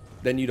 Okay.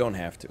 Then you don't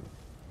have to.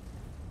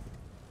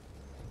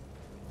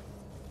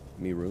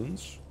 Me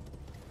runes?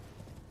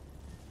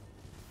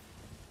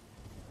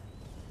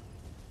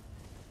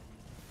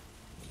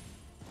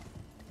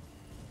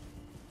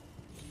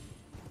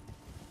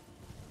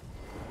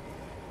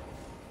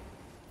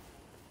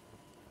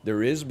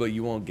 There is, but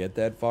you won't get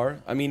that far.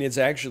 I mean, it's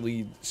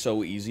actually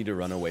so easy to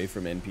run away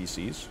from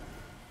NPCs.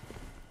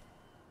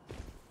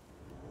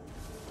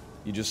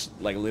 You just,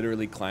 like,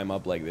 literally climb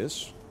up like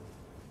this.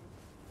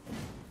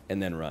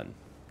 And then run.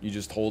 You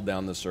just hold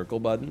down the circle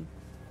button.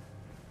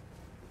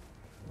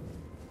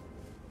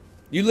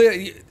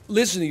 You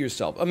listen to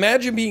yourself.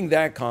 Imagine being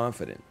that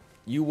confident.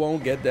 You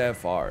won't get that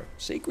far.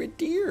 Sacred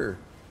deer.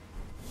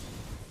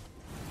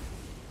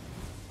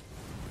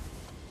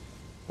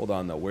 Hold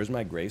on, though. Where's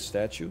my Grace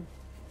statue?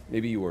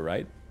 Maybe you were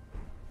right.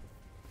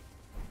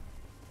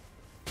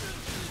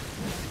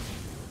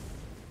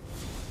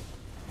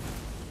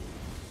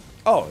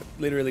 Oh,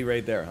 literally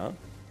right there, huh?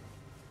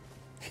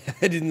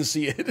 I didn't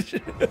see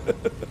it.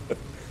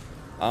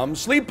 I'm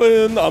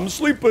sleeping. I'm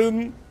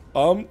sleeping.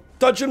 I'm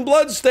touching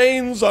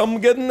bloodstains. I'm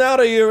getting out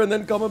of here and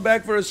then coming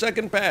back for a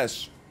second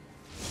pass.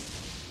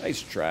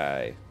 Nice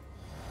try.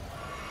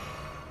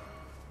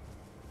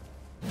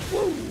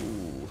 Woo.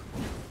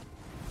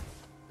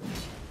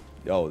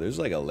 Yo, there's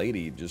like a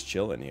lady just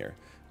chilling here.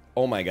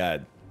 Oh my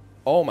god.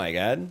 Oh my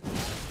god.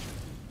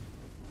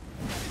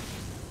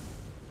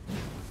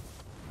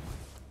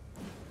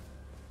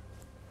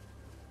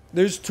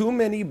 There's too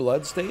many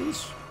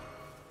bloodstains.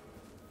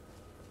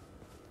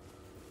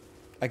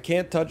 I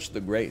can't touch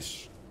the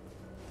Grace.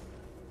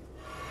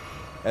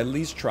 At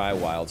least try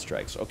Wild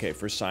Strikes. Okay,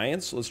 for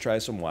science, let's try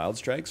some Wild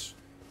Strikes.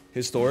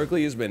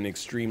 Historically has been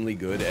extremely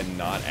good and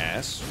not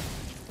ass.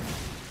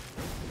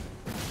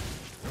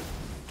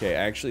 Okay,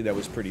 actually that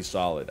was pretty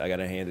solid. I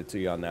gotta hand it to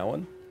you on that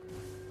one.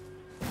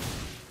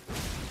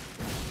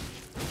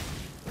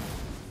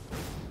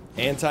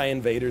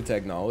 Anti-invader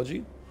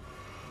technology.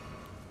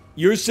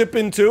 You're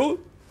sipping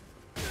too?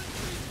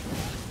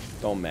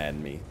 Don't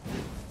madden me.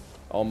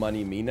 All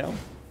money me now?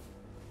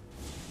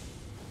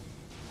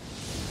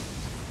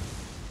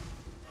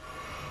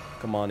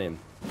 Come on in.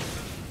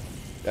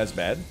 That's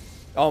bad.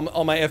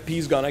 All my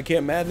FP's gone. I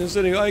can't madness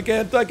anymore. I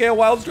can't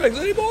Wild Strikes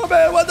anymore,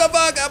 man. What the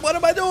fuck? What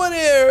am I doing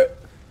here?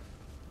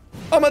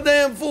 I'm a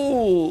damn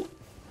fool.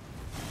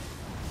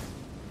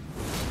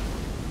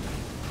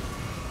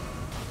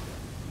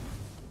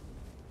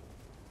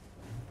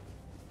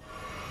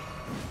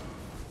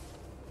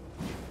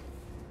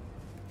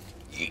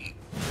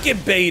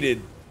 Get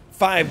baited.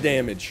 5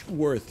 damage.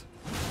 Worth.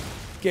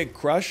 Get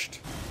crushed.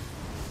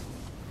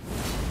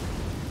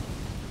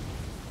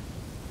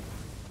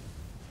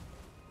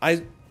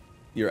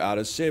 You're out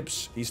of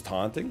sips. He's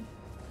taunting.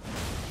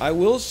 I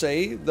will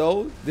say,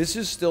 though, this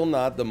is still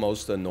not the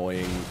most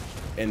annoying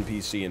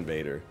NPC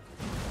invader.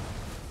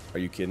 Are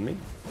you kidding me?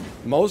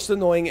 Most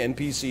annoying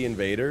NPC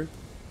invader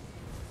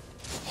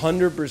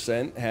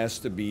 100% has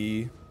to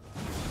be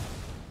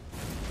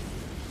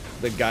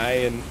the guy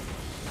in...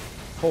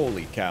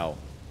 Holy cow.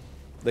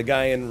 The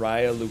guy in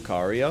Raya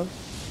Lucaria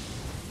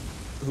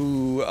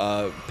who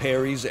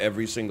parries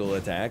every single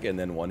attack and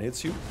then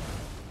one-hits you.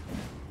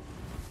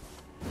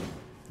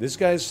 This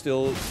guy's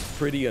still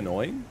pretty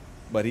annoying,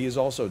 but he is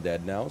also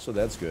dead now, so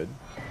that's good.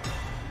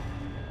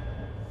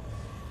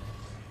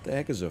 The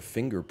heck is a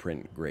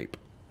fingerprint grape?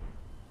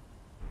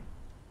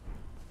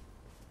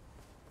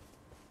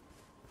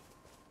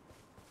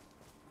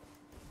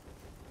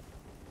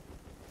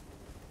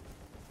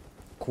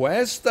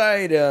 Quest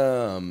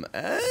item.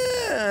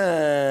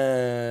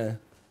 Ah.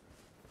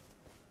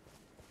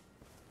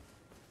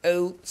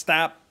 Oh,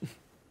 stop.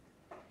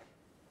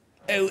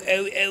 Oh,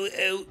 oh, oh,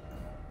 oh.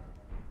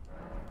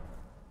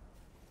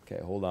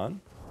 Okay, hold on.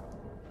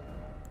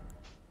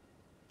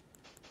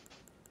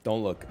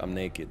 Don't look, I'm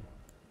naked.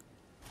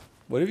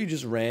 What if you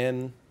just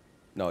ran?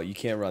 No, you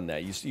can't run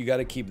that. You got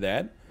to keep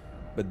that,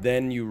 but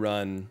then you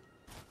run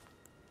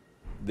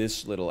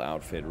this little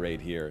outfit right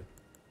here.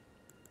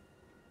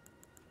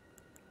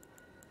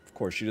 Of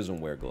course, she doesn't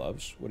wear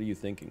gloves. What are you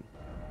thinking?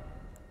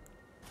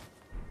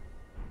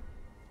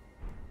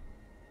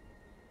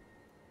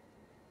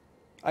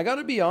 I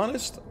gotta be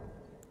honest.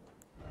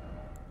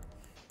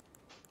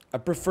 I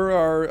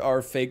prefer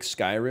our fake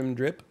Skyrim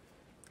drip.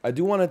 I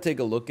do want to take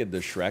a look at the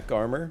Shrek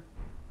armor.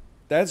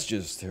 That's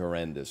just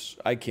horrendous.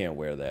 I can't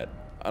wear that.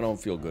 I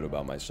don't feel good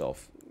about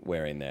myself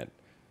wearing that.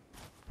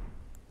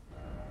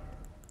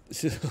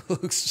 This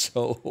looks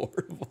so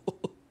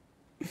horrible.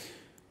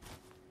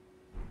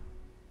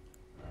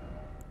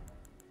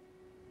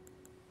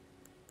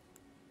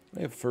 I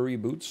have furry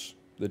boots.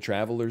 The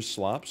Traveler's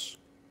slops.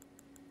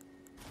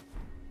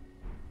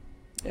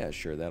 Yeah,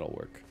 sure, that'll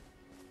work.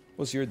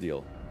 What's your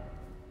deal?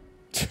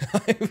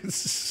 I'm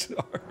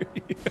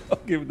sorry. I'll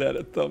give that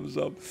a thumbs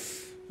up.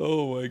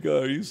 Oh my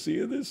god, are you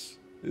seeing this?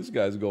 This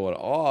guy's going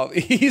off.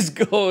 He's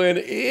going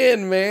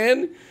in,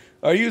 man.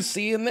 Are you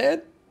seeing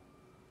that?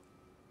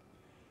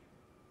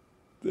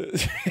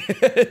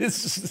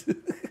 It's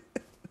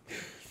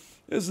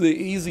the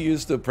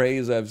easiest of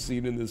praise I've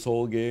seen in this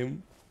whole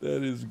game.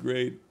 That is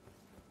great.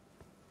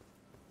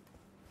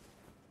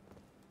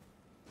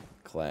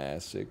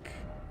 Classic.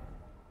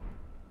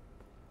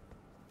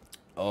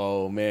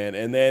 Oh, man.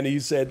 And then he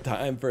said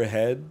time for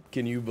head.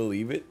 Can you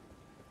believe it?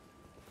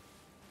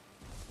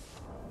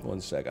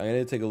 One sec. I'm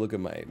going to take a look at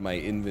my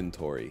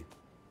inventory.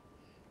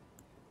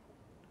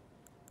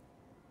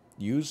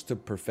 Used to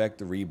perfect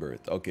the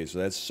rebirth. Okay, so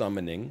that's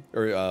summoning.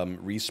 Or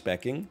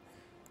respecking.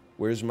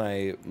 Where's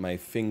my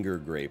finger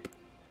grape?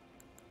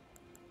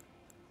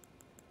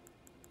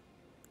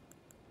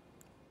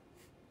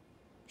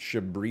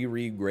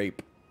 Shabriri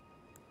grape.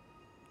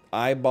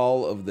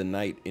 Eyeball of the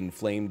night,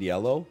 inflamed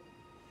yellow.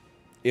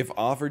 If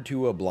offered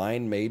to a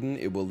blind maiden,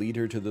 it will lead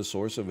her to the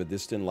source of a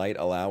distant light,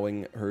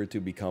 allowing her to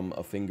become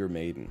a finger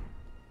maiden.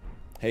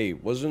 Hey,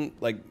 wasn't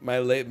like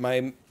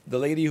the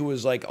lady who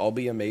was like, "I'll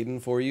be a maiden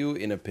for you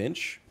in a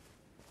pinch."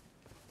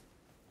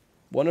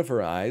 One of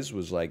her eyes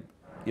was like,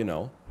 you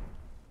know,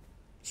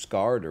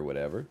 scarred or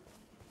whatever.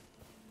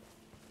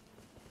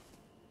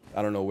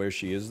 I don't know where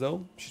she is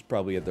though. She's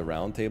probably at the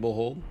round table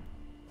hold.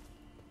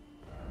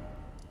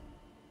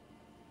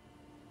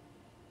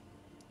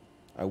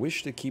 I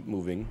wish to keep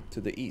moving to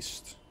the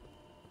east.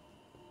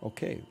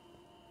 Okay,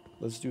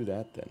 let's do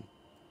that then.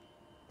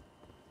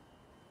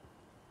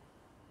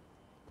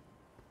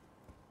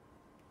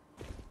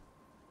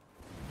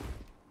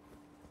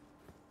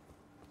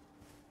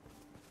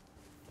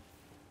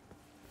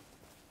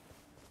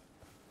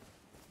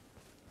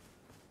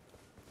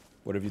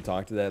 What have you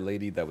talked to that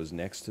lady that was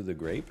next to the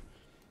grape?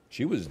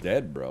 She was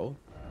dead, bro.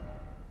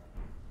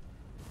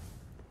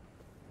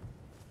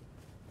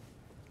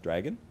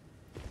 Dragon?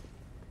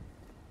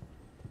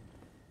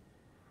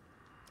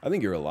 I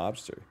think you're a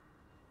lobster.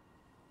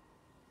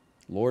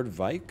 Lord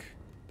Vike?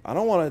 I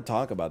don't want to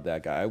talk about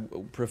that guy. I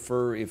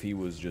prefer if he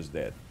was just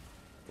dead.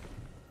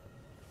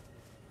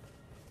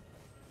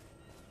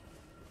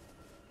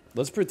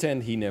 Let's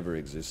pretend he never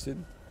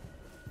existed.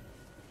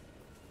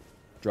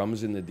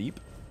 Drums in the deep.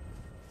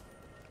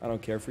 I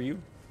don't care for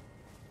you.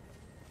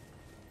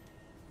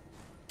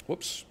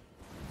 Whoops.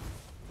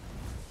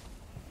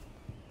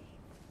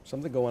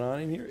 Something going on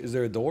in here? Is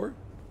there a door?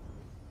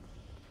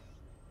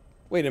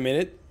 Wait a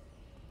minute.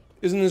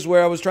 Isn't this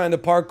where I was trying to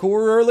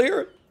parkour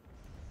earlier?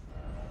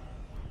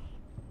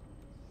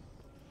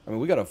 I mean,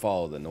 we gotta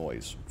follow the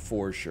noise,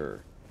 for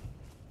sure.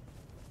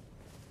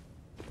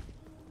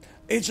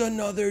 It's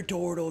another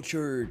turtle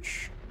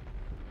church.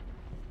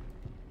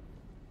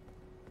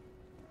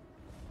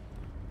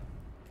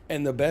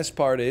 And the best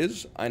part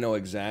is, I know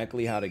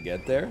exactly how to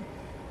get there.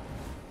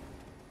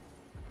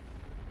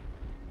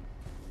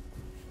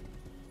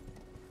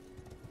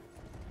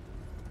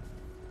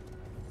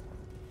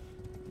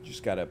 You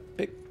just gotta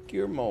pick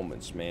your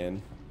moments,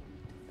 man.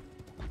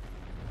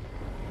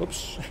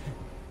 Whoops.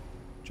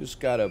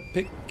 Just gotta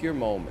pick your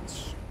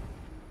moments.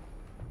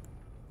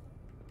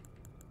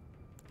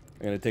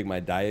 I'm gonna take my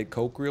Diet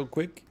Coke real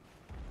quick.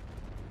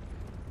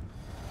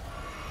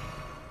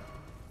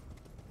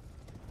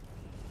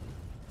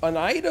 An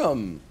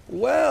item.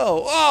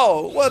 Well,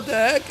 oh, what the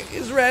heck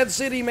is Rad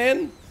City,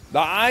 man? The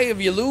Eye of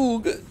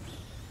Yalug.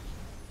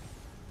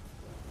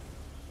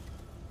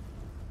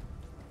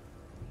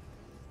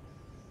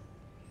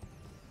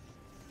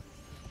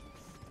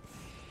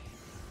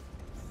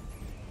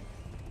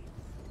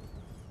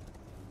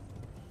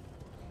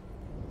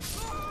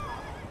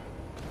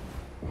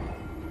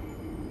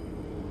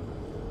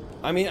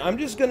 I mean, I'm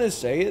just gonna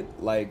say it,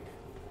 like,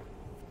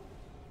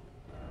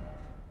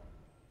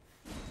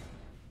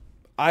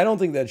 I don't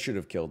think that should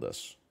have killed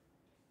us.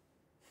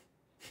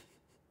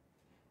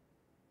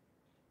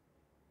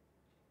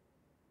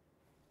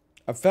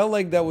 I felt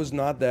like that was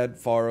not that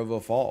far of a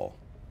fall.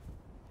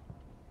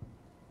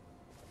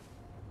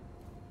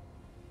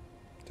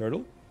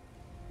 Turtle?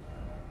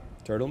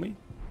 Turtle me?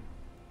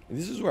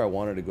 This is where I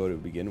wanted to go to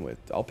begin with.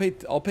 I'll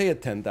pay a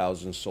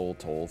 10,000 soul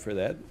toll for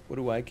that. What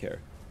do I care?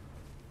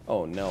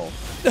 Oh no.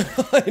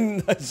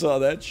 I saw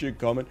that shit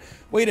coming.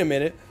 Wait a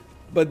minute.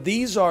 But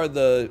these are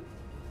the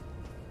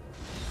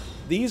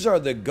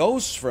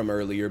ghosts from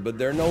earlier, but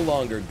they're no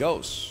longer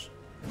ghosts.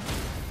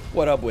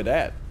 What up with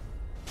that?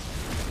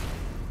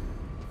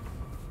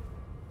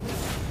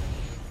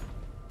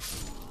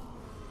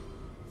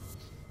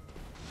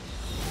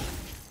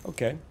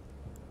 Okay.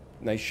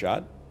 Nice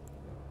shot.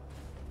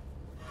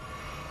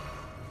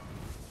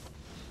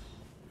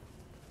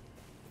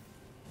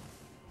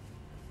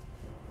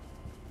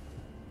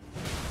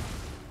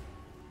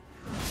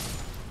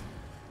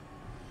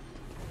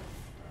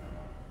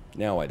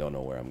 Now I don't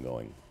know where I'm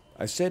going.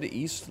 I said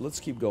east. Let's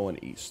keep going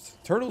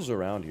east. Turtles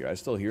around here. I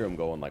still hear them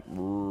going like...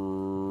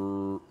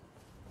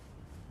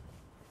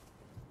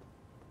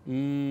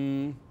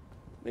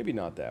 maybe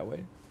not that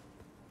way.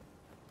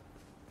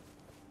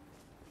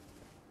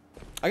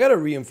 I gotta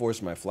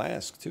reinforce my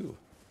flask, too.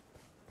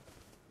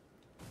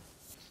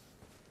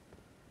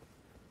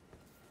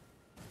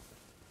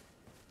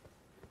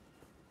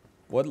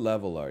 What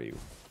level are you?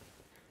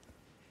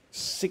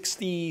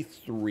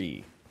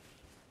 63.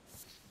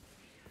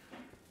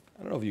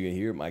 I don't know if you can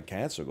hear it. My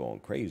cats are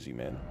going crazy,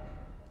 man.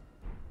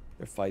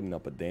 They're fighting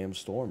up a damn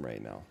storm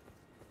right now.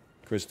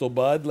 Crystal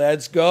Bud,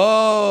 let's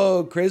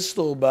go!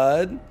 Crystal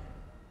Bud.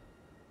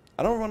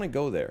 I don't want to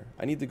go there.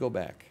 I need to go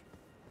back.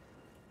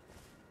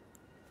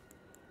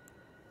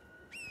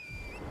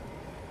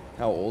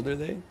 How old are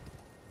they?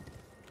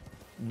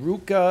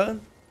 Ruka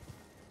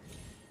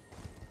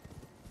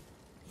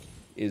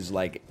is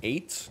like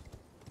 8.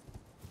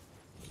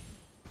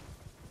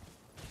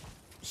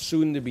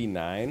 Soon to be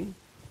 9.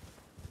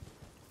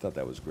 Thought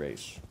that was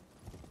Grace.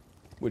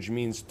 Which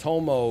means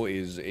Tomo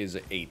is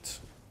 8.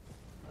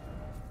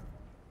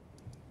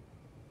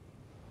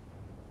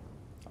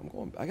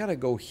 I gotta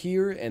go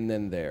here and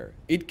then there.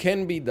 It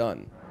can be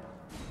done.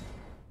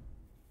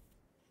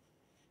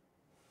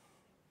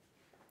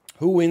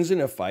 Who wins in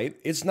a fight?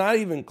 It's not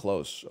even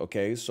close,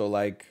 okay? So,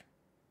 like,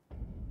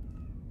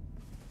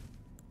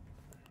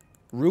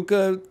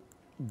 Ruka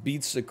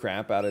beats the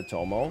crap out of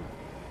Tomo.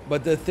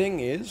 But the thing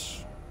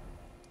is,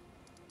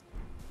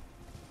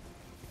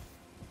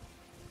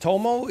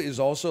 Tomo is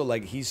also,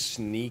 like, he's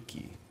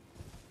sneaky.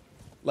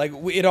 Like,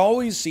 it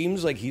always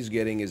seems like he's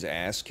getting his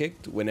ass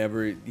kicked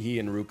whenever he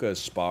and Ruka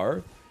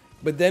spar.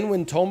 But then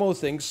when Tomo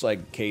thinks,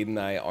 like, Cade and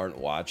I aren't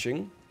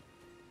watching,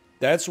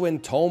 that's when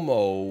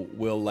Tomo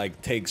will,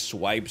 like, take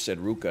swipes at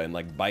Ruka and,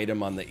 like, bite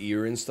him on the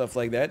ear and stuff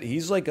like that.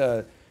 He's like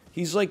a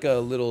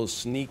little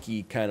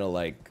sneaky kind of,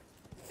 like,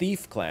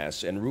 thief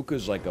class, and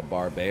Ruka's like a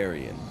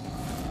barbarian.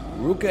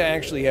 Ruka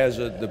actually has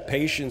the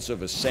patience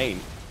of a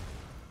saint.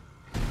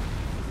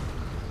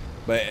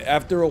 But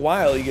after a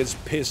while, he gets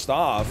pissed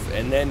off,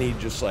 and then he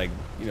just, like,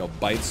 you know,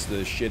 bites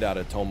the shit out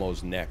of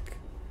Tomo's neck.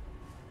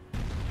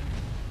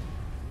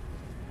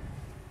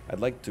 I'd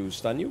like to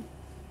stun you.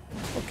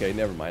 Okay,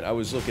 never mind. I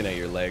was looking at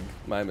your leg.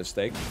 My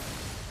mistake.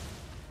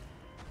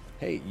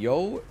 Hey,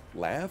 yo,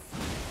 laugh.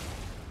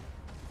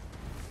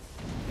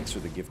 Thanks for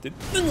the gifted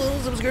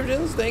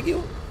subscriptions. Thank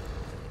you.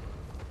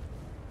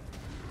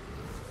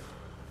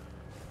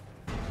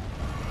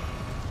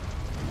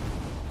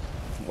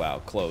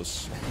 Wow,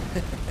 close.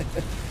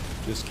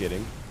 Just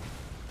kidding.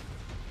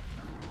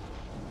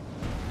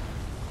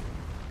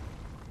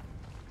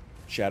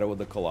 Shadow of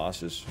the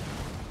Colossus.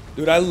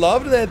 Dude, I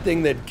loved that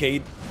thing that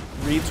Kate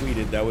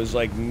retweeted that was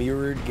like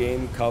mirrored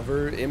game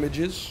cover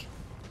images.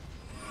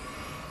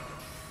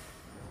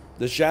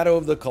 The Shadow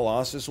of the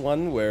Colossus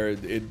one where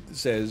it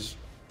says,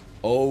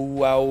 "Oh,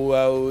 wow,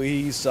 wow,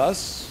 he's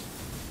sus."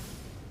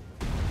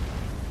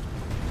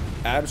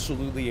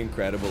 Absolutely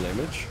incredible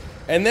image.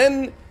 And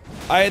then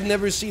I had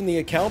never seen the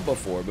account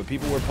before, but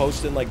people were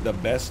posting like the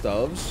best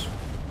ofs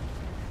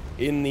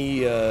in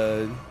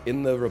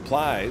the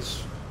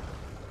replies,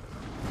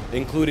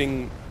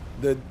 including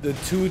the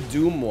 2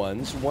 Doom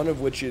ones, one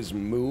of which is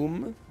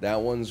Moom,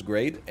 that one's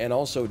great, and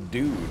also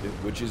Dude,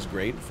 which is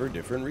great for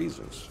different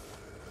reasons.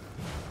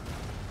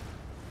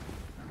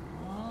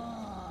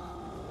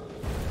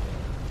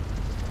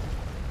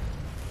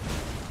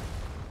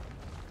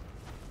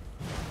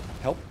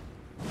 Help?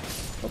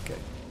 Okay.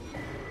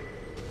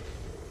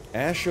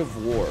 Ash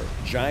of War,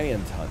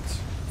 Giant Hunt,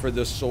 for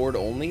the sword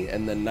only,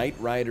 and the Knight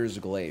Rider's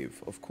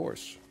Glaive, of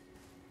course.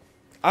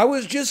 I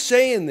was just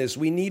saying this,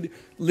 we need,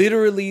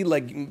 literally,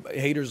 like,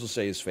 haters will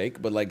say it's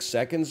fake, but like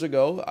seconds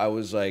ago, I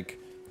was like,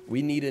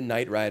 we need a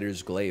Knight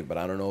Rider's Glaive, but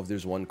I don't know if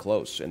there's one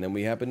close, and then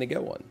we happen to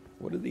get one.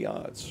 What are the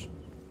odds?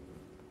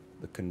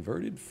 The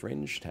Converted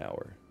Fringe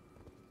Tower,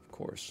 of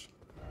course.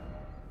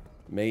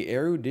 May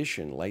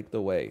erudition light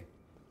the way.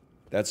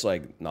 That's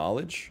like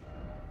knowledge.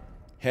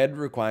 Head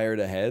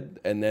required a head,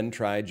 and then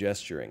try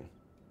gesturing.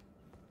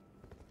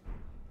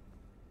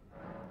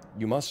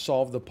 You must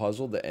solve the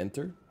puzzle to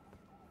enter.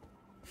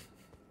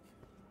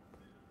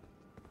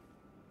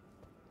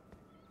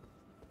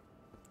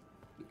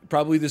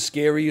 Probably the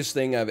scariest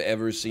thing I've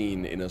ever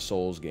seen in a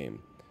Souls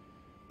game.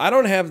 I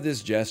don't have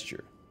this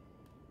gesture.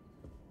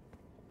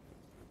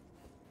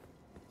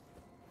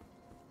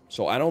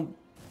 So I don't...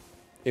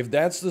 If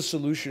that's the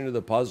solution to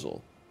the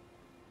puzzle,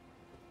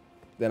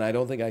 then I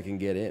don't think I can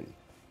get in.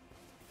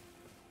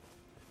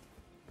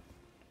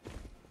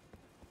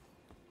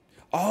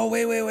 Oh,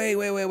 wait.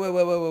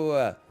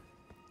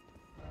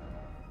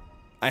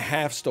 I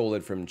half stole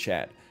it from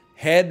chat.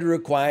 Head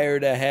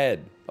required a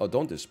head. Oh,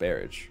 don't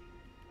disparage.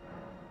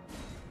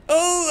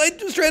 Oh,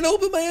 I was trying to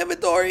open my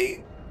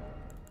inventory.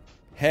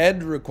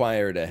 Head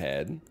required a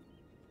head.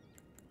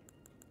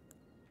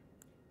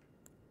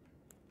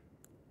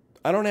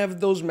 I don't have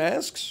those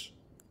masks.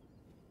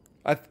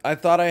 I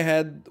thought I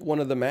had one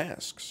of the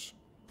masks.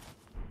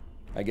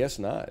 I guess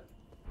not.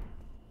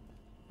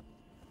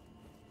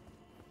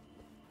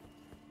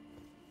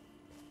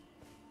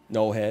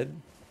 No head?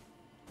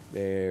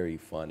 Very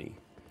funny.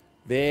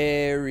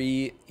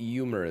 Very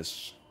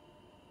humorous.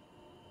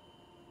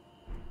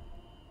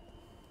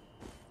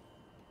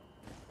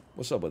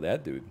 What's up with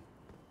that dude?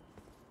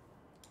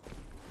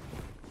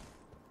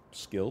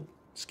 Skill?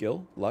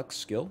 Skill? Luck?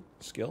 Skill?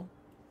 Skill?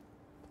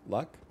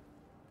 Luck?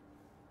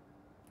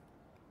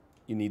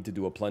 You need to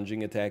do a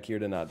plunging attack here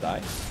to not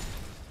die.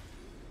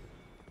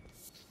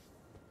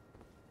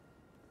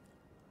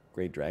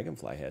 Great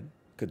dragonfly head.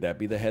 Could that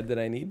be the head that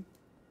I need?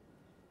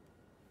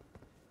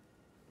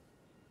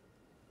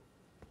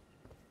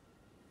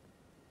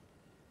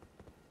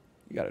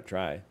 You gotta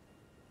try.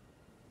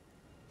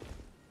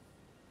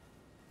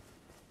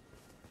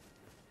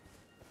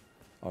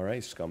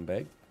 Alright,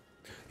 scumbag.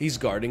 He's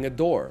guarding a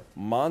door.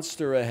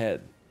 Monster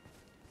ahead.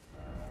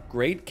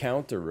 Great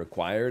counter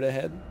required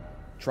ahead.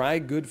 Try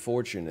good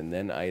fortune and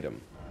then item.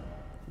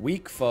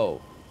 Weak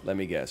foe. Let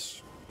me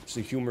guess. It's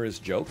a humorous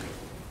joke.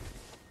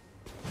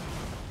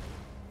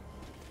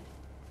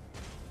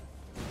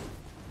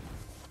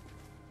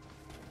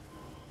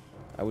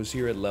 I was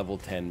here at level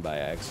 10 by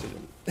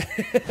accident.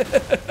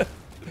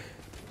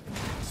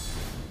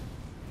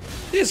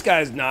 This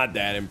guy's not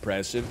that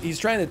impressive. He's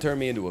trying to turn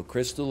me into a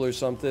crystal or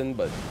something,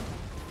 but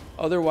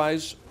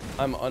otherwise,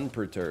 I'm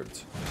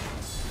unperturbed.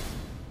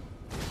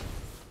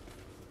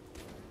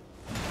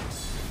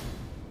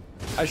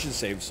 I should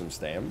save some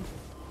stam.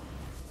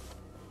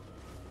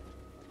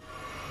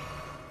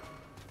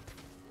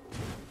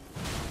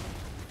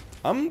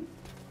 I'm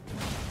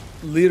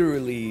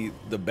literally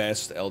the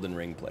best Elden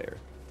Ring player.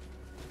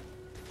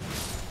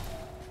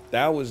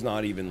 That was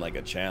not even like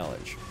a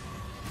challenge.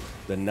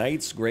 The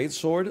Knight's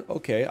Greatsword?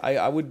 Okay,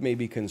 I would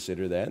maybe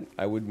consider that.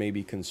 I would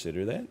maybe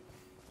consider that.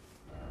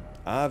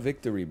 Ah,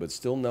 victory, but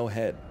still no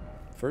head.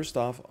 First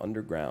off,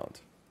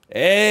 underground.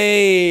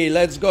 Hey,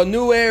 let's go.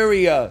 New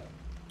area.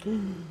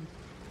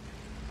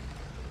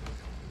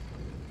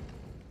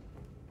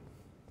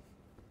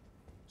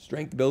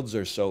 Strength builds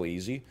are so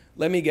easy.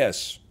 Let me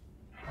guess.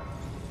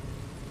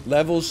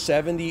 Level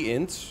 70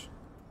 int.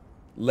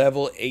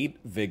 Level 8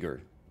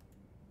 vigor.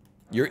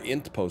 You're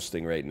int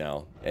posting right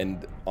now,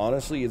 and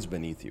honestly, it's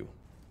beneath you.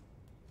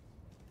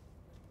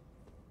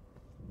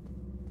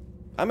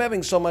 I'm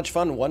having so much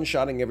fun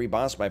one-shotting every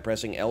boss by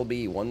pressing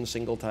LB one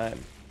single time.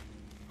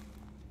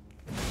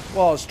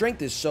 Well,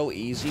 strength is so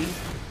easy.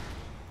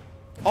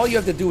 All you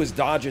have to do is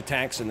dodge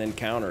attacks and then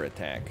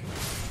counter-attack.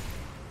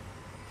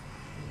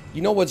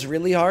 You know what's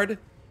really hard?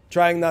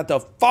 Trying not to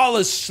fall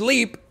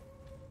asleep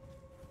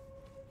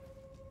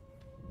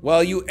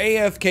while you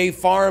AFK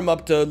farm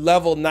up to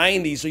level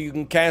 90 so you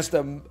can cast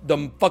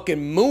the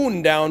fucking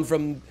moon down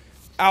from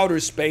outer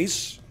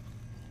space.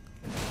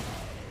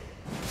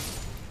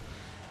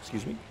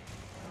 Excuse me.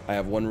 I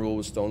have one rule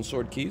with stone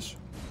sword keys.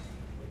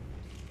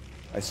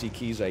 I see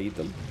keys, I eat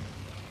them.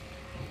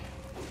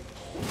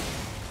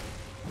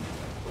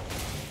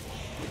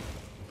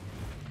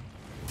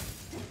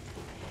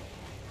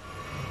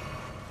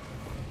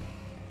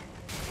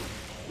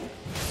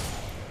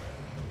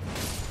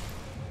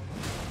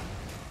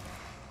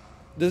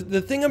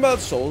 The thing about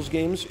Souls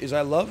games is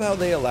I love how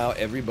they allow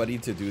everybody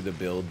to do the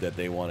build that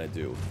they want to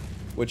do.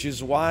 Which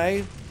is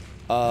why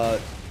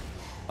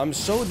I'm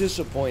so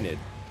disappointed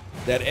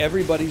that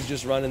everybody's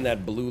just running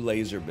that blue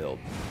laser build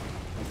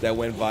that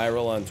went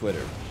viral on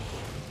Twitter.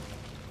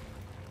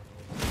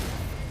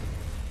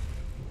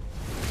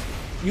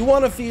 You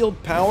want to feel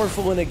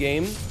powerful in a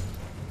game?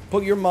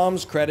 Put your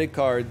mom's credit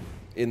card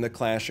in the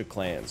Clash of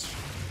Clans.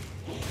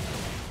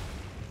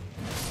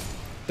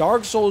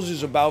 Dark Souls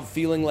is about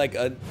feeling like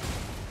a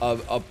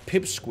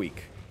pipsqueak.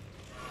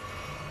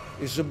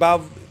 It's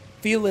about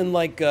feeling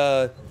like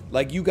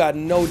you got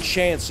no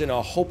chance in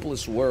a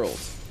hopeless world.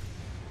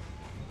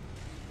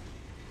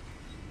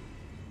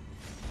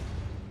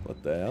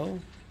 What the hell?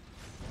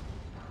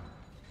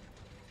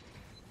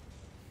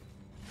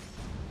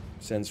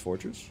 Sen's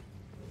Fortress?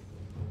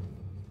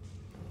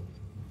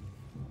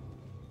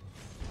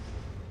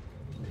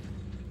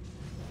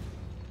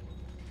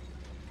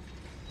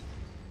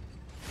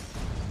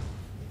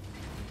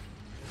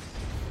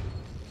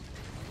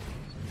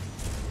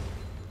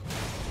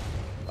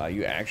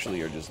 You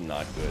actually are just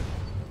not good.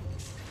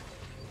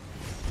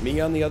 Me,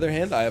 on the other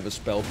hand, I have a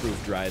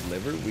spellproof dried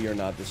liver. We are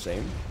not the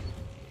same.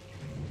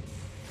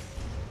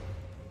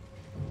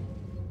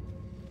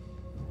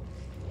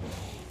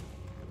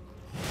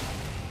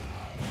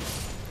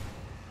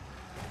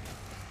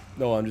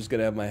 No, I'm just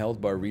gonna have my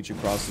health bar reach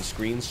across the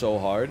screen so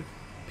hard.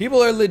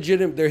 People are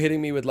legit, they're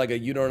hitting me with like a,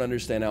 you don't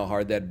understand how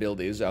hard that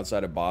build is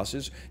outside of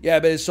bosses. Yeah,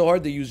 but it's so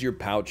hard to use your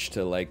pouch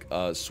to like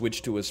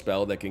switch to a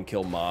spell that can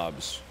kill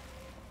mobs,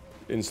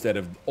 instead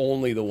of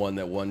only the one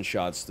that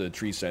one-shots the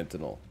tree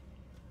sentinel.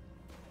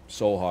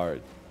 So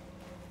hard.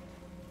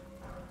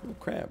 Oh,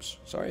 crabs.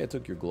 Sorry I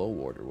took your glow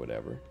ward or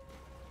whatever.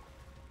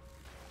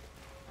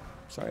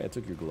 Sorry I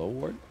took your glow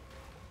ward.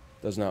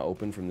 Does not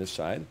open from this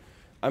side.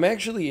 I'm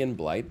actually in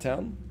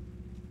Blighttown.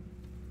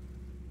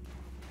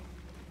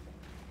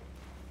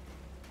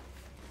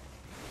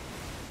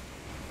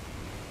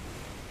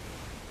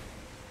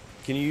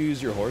 Can you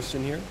use your horse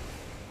in here?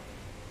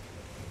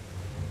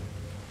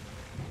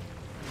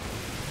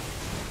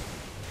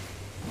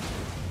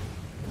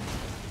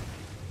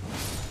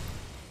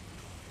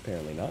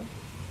 Apparently not.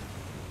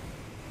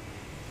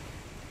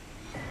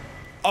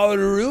 A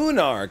rune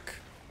arc.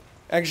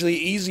 Actually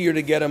easier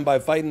to get them by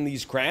fighting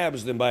these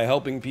crabs than by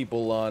helping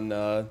people on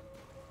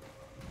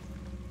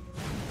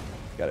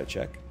Gotta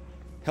check.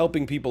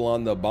 Helping people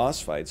on the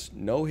boss fights.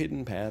 No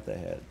hidden path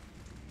ahead.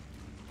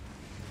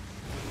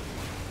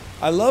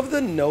 I love the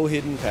no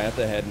hidden path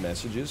ahead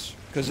messages,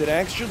 because it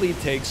actually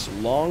takes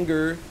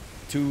longer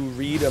to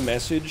read a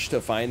message to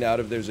find out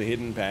if there's a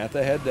hidden path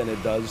ahead than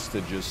it does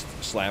to just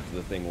slap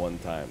the thing one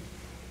time.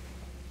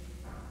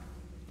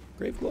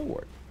 Grave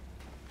Glowwort.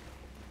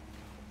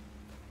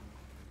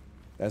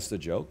 That's the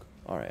joke?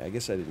 Alright, I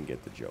guess I didn't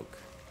get the joke.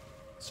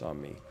 It's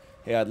on me.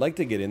 Hey, I'd like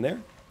to get in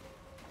there.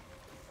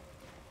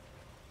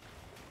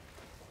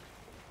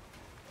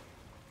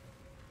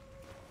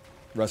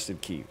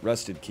 Rusted key,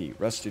 rusted key,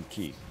 rusted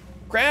key.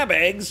 Crab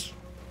eggs!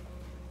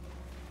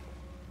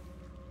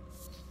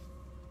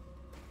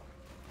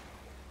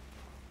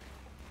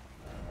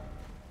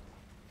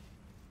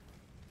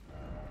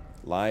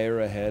 Liar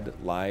ahead,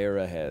 liar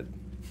ahead.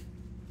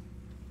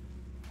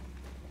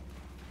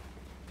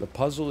 The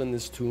puzzle in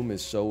this tomb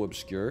is so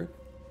obscure.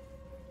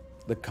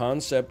 The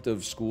concept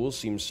of school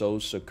seems so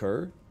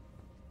secure.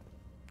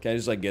 Can I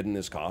just, like, get in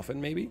this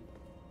coffin, maybe?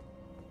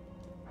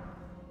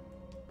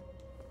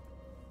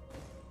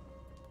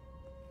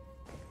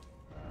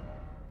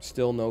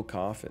 Still no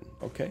coffin.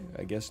 Okay,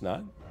 I guess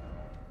not.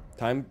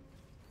 Time.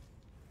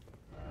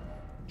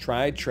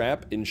 Try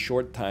trap in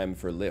short time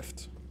for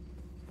lift.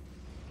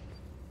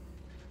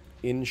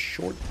 In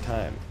short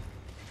time.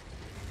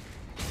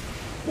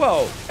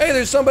 Whoa! Hey,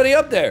 there's somebody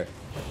up there!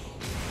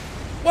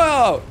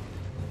 Whoa!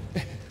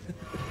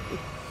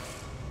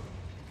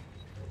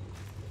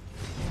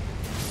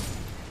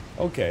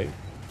 Okay.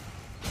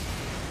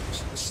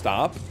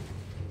 Stop.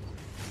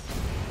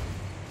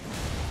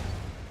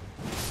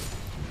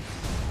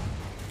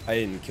 I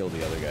didn't kill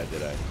the other guy,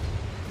 did I?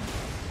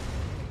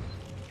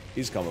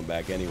 He's coming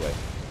back anyway.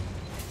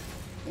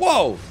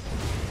 Whoa!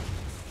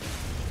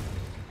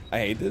 I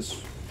hate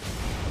this.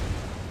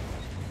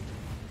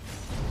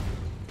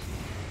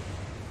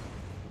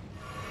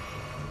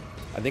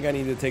 I think I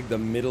need to take the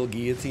middle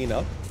guillotine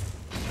up.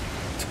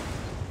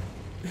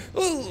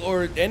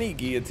 Or any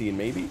guillotine,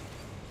 maybe.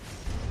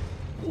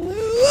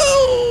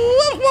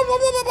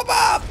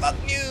 Fuck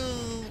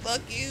you!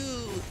 Fuck you!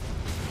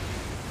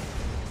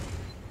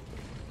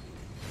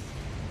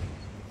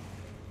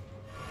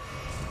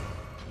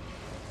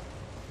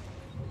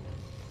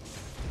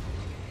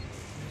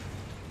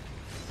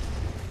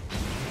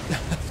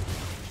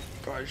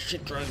 God,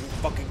 shit drives me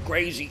fucking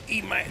crazy.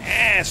 Eat my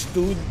ass,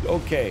 dude.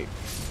 Okay.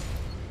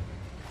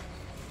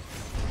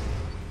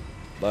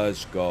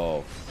 Let's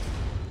go.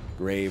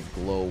 Grave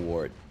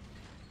Glowwort.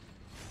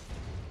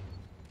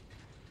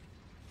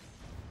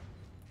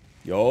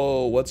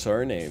 Yo, what's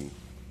her name?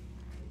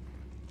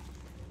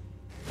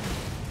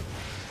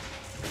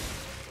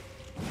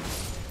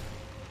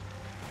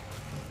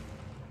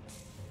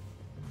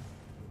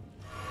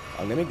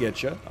 I'm gonna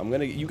get you.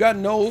 You got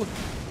no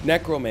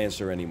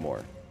necromancer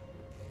anymore.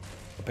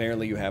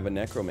 Apparently you have a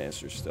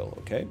necromancer still,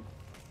 okay?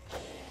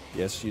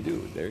 Yes, you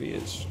do. There he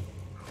is.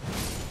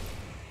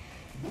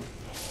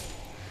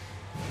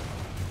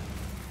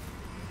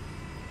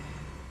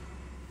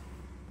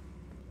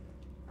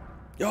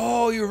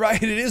 Oh, you're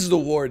right. It is the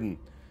warden.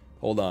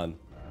 Hold on.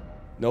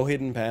 No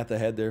hidden path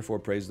ahead, therefore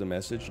praise the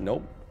message.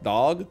 Nope.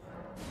 Dog.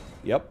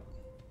 Yep.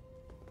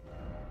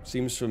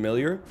 Seems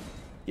familiar.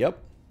 Yep.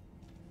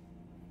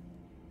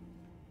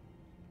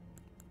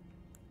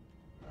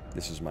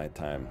 This is my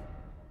time.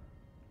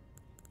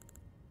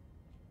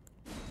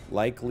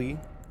 Likely.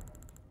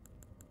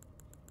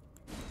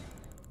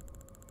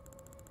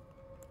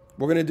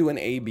 We're going to do an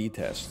A/B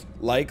test.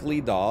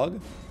 Likely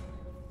dog.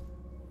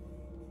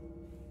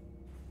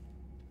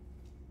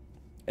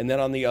 And then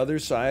on the other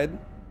side,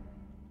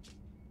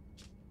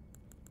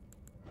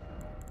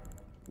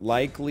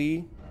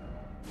 likely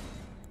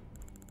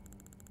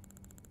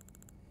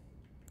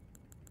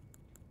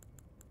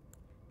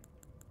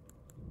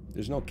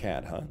there's no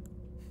cat, huh?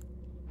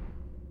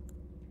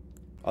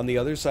 On the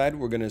other side,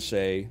 we're going to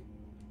say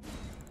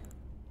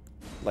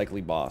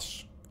likely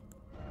boss.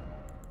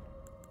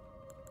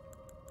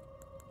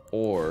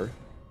 Or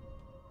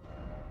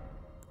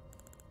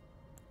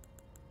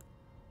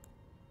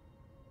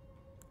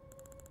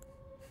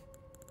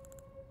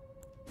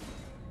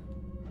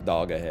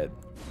dog ahead.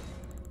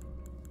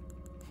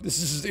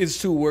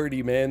 It's too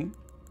wordy, man.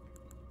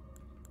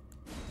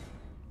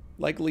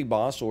 Likely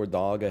boss or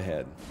dog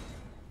ahead.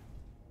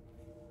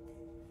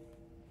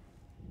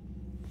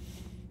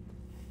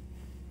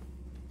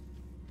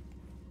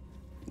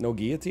 No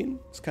guillotine?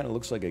 This kind of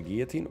looks like a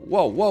guillotine.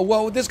 Whoa, whoa,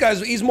 whoa. This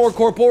guy's, he's more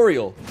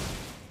corporeal.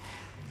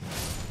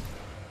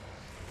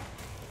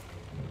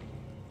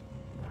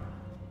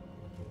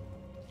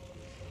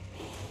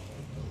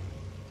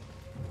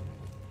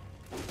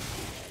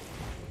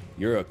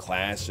 You're a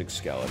classic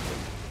skeleton.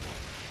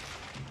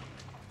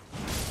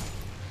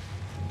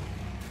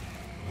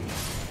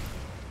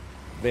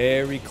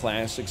 Very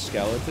classic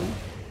skeleton.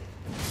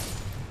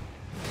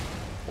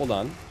 Hold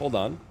on, hold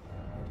on.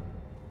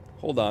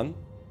 Hold on.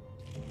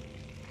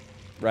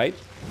 Right?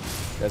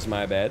 That's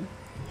my bad.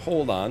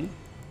 Hold on.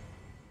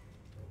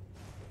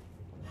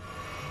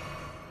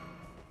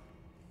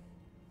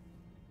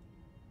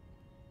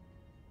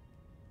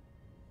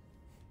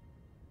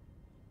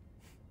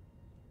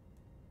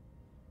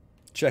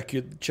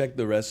 Check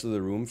the rest of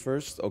the room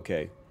first.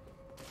 Okay.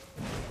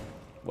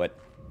 What?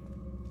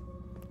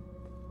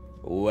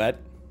 What?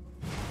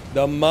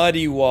 The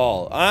muddy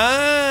wall.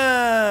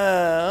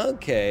 Ah,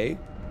 okay.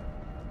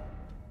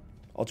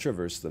 I'll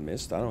traverse the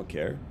mist. I don't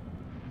care.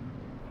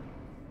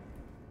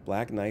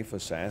 Black Knife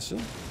Assassin.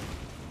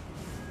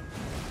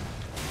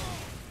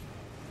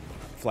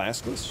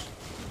 Flaskless.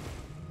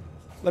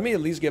 Let me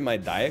at least get my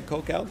Diet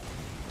Coke out.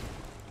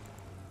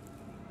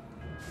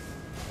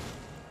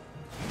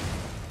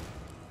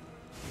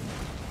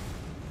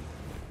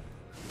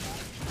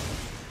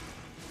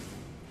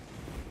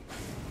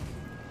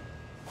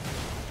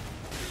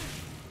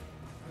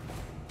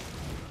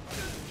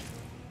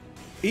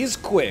 He's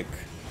quick.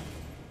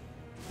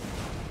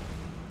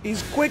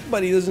 He's quick,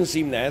 but he doesn't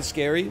seem that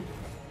scary.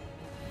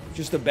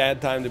 Just a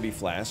bad time to be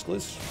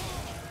flaskless.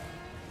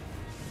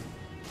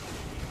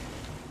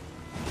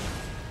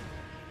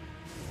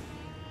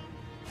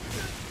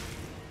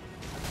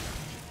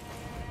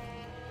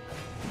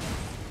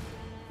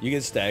 You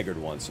get staggered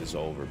once, it's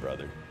over,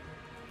 brother.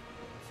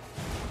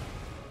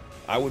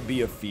 I would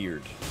be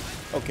afeared.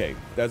 Okay,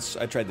 that's...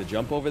 I tried to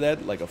jump over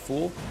that like a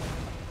fool.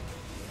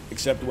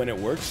 Except when it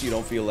works, you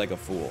don't feel like a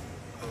fool.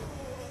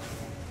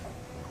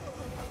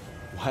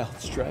 Wild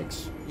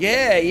strikes.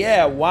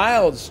 Yeah,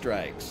 wild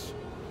strikes.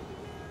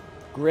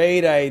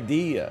 Great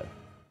idea.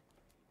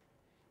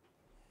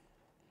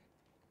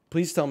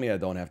 Please tell me I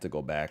don't have to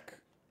go back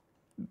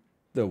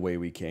the way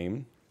we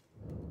came.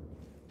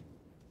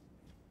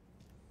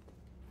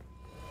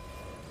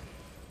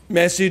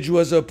 Message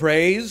was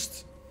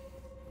appraised.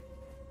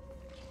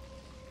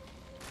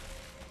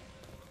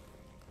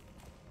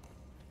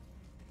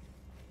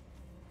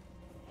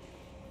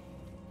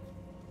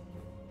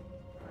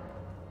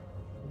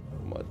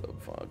 What the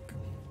fuck?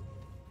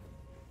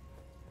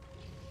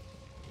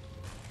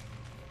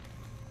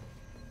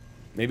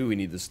 Maybe we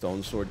need the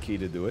stone sword key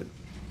to do it.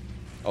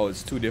 Oh,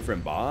 it's 2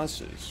 different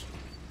bosses.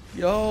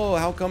 Yo,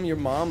 how come your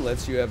mom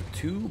lets you have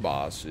 2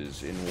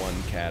 bosses in one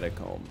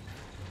catacomb?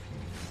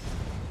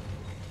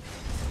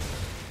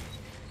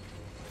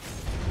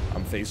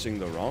 I'm facing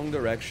the wrong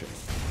direction.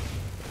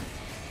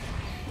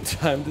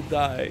 Time to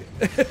die.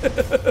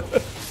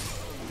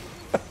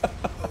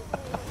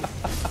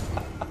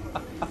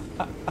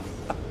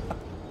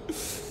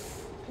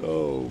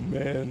 Oh,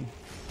 man.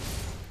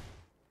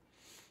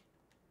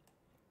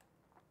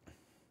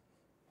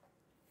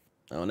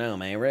 Oh, no,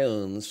 my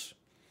runes.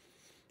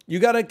 You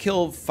gotta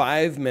kill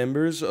 5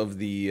 members of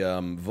the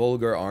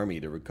Vulgar army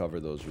to recover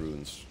those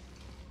runes.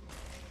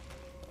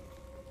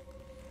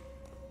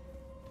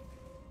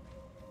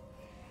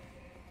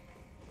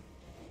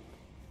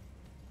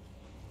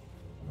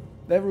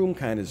 That room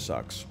kind of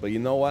sucks, but you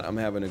know what? I'm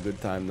having a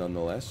good time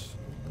nonetheless.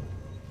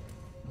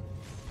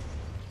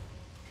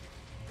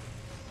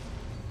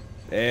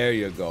 There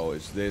you go,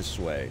 it's this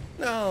way.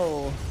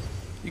 No!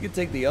 You can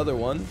take the other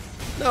one.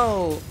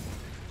 No!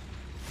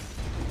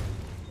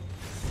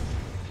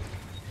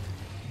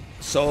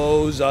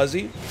 So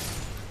Zuzzy.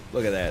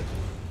 Look at that.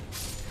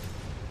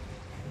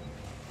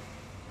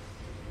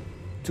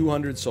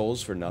 200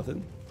 souls for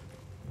nothing.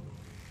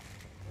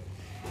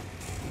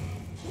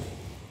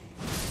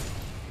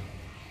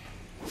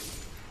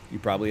 You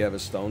probably have a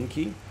stone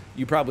key.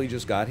 You probably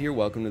just got here.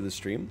 Welcome to the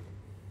stream.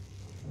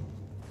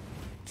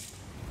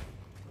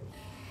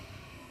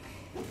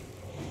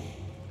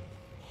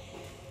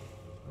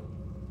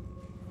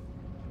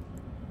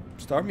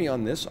 Start me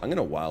on this. I'm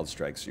gonna wild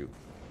strikes you.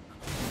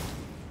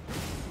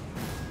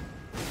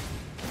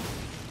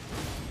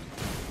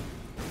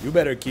 You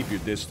better keep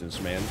your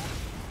distance, man.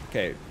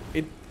 Okay,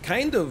 it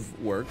kind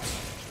of works.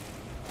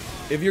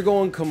 If you're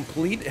going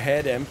complete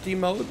head empty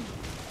mode,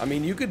 I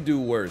mean, you could do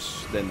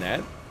worse than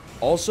that.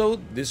 Also,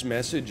 this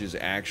message is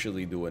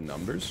actually doing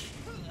numbers.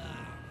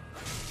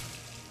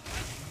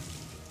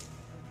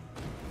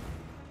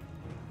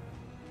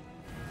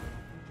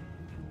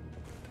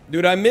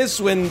 Dude, I miss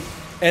when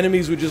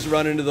enemies would just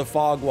run into the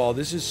fog wall.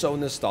 This is so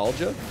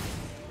nostalgia.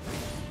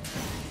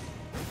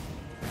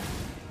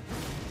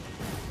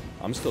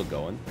 I'm still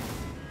going.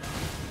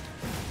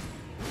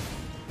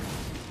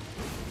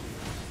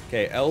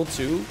 Okay,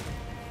 L2,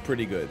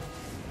 pretty good.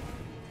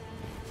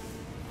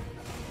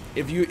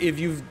 If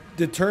you've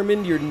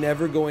determined you're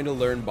never going to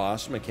learn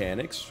boss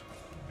mechanics,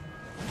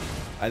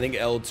 I think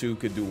L2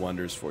 could do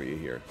wonders for you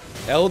here.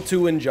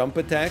 L2 and jump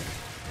attack,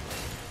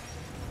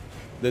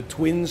 the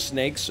twin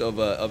snakes of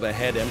a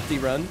head empty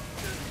run.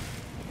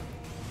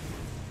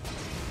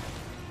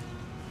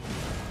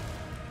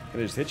 Can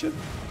I just hit you?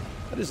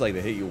 I just like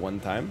to hit you one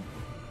time.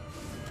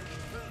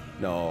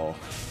 No.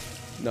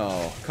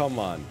 No, come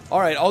on.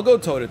 Alright, I'll go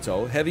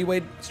toe-to-toe.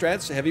 Heavyweight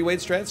strats? Heavyweight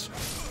strats?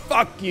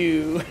 Fuck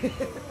you!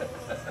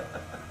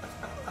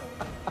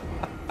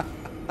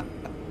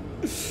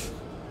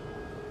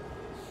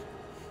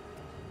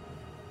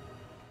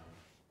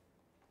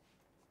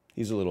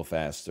 He's a little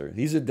faster.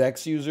 He's a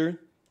dex user.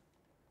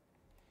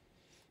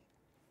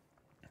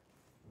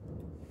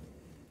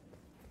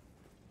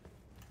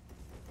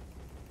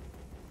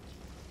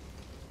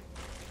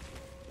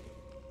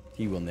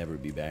 He will never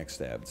be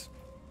backstabbed.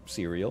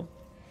 cereal.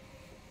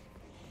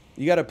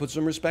 You got to put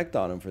some respect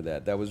on him for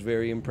that. That was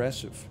very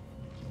impressive.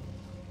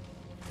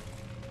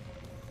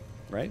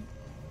 Right?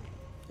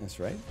 That's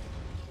right.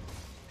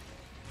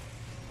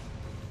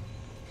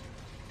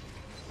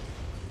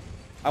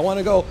 I want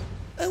to go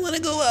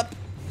up.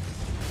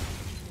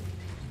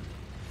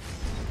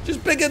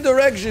 Just pick a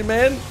direction,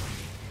 man.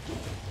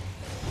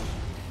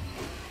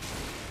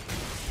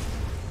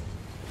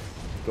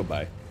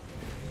 Goodbye.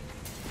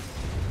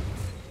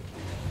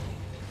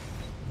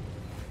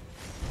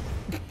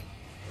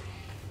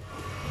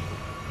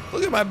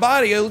 Look at my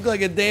body. I look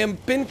like a damn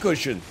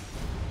pincushion.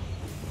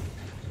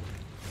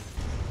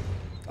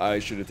 I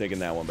should have taken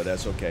that one, but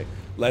that's okay.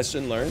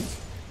 Lesson learned.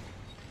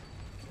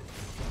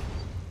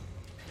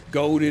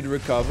 Goated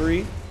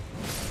recovery.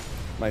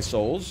 My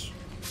souls.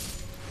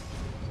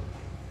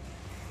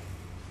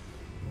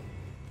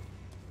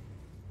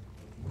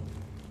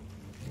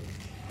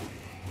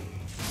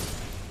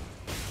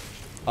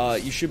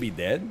 You should be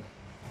dead.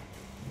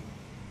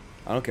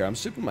 I don't care. I'm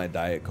sipping my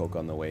Diet Coke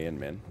on the way in,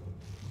 man.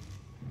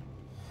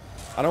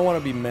 I don't want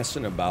to be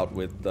messing about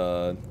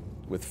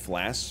with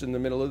flasks in the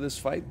middle of this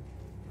fight.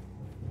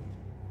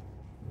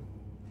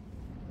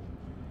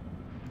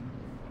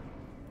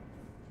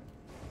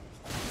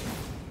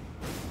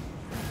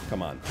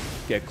 Come on.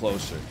 Get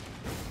closer.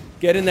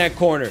 Get in that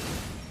corner.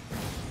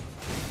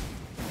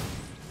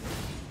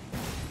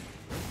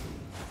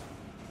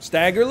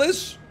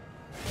 Staggerless?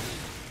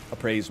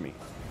 Appraise me.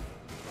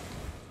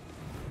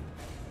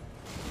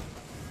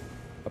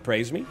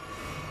 Appraise me?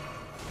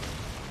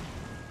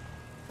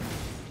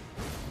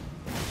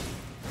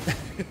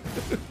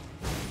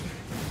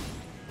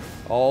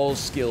 All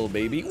skill,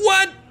 baby.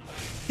 What?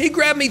 He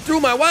grabbed me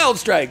through my wild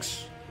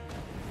strikes.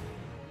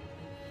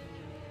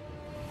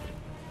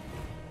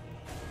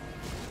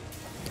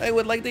 I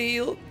would like to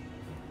heal.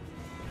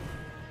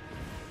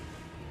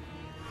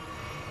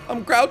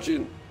 I'm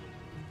crouching.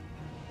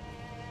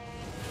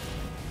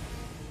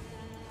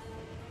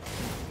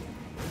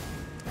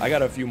 I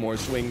got a few more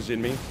swings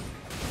in me.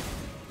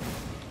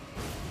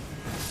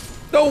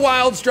 The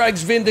Wild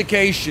Strike's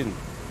vindication.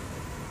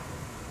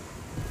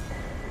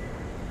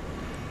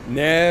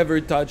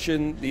 Never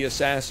touching the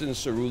Assassin's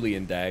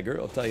Cerulean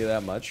Dagger, I'll tell you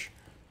that much.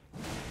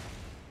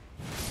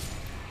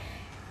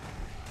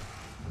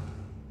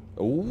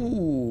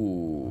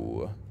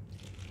 Ooh.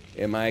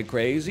 Am I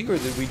crazy, or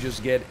did we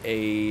just get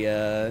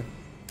a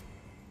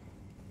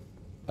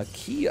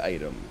key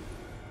item?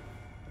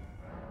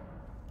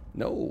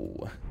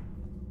 No.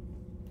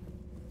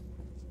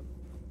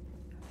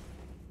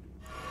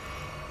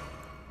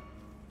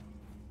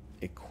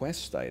 A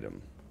quest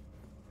item.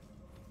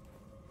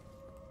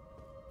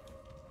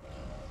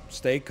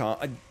 Stay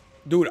calm.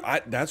 Dude,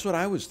 that's what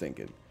I was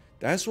thinking.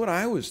 That's what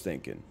I was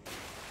thinking.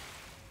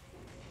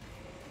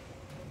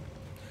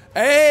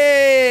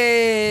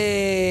 Hey!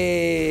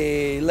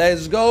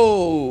 Let's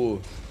go!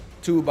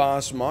 To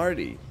Boss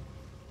Marty.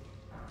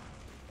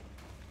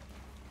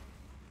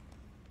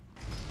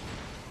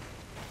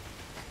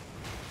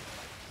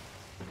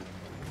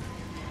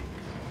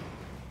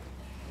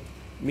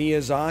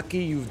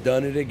 Miyazaki, you've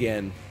done it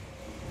again.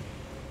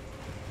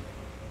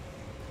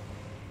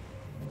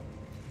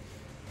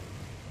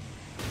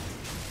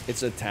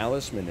 It's a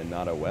talisman and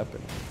not a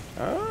weapon.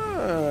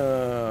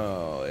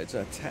 Oh, it's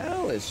a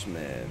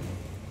talisman.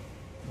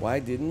 Why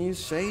didn't you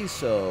say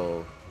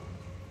so?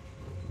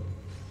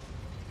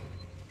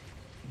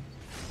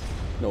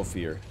 No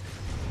fear.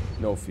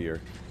 No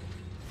fear.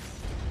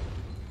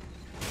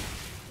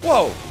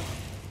 Whoa!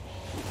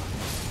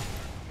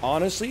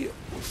 Honestly,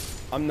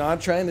 I'm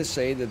not trying to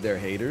say that they're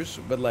haters,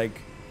 but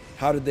like,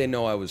 how did they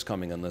know I was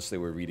coming unless they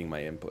were reading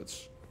my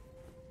inputs?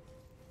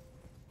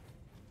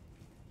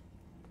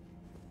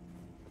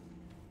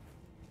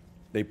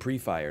 They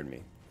pre-fired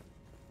me.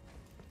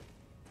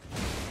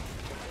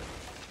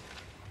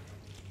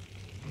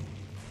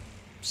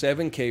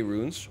 7K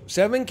runes.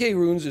 7K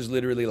runes is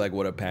literally like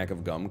what a pack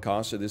of gum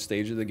costs at this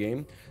stage of the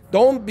game.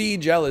 Don't be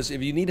jealous.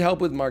 If you need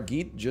help with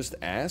Margit, just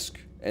ask.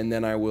 And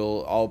then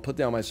I'll put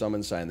down my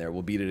summon sign there.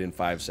 We'll beat it in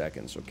 5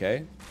 seconds,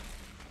 okay?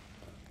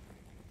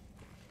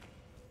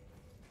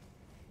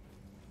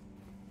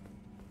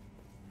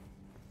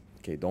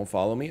 Okay, don't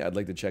follow me. I'd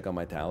like to check on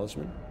my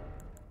talisman.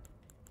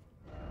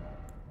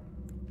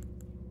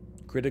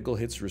 Critical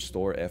hits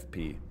restore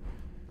FP.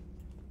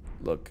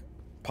 Look,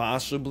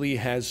 possibly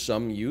has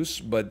some use,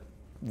 but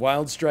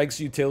Wild Strike's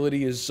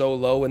utility is so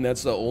low, and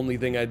that's the only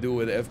thing I do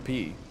with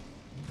FP.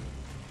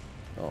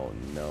 Oh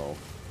no.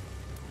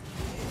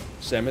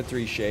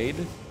 Cemetery Shade.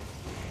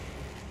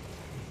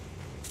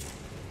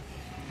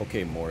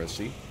 Okay,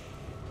 Morrissey.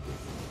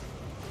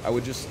 I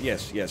would just,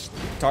 yes.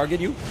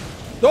 Target you.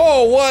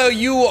 Oh, well,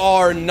 you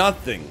are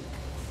nothing.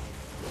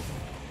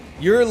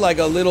 You're like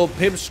a little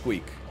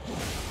pipsqueak.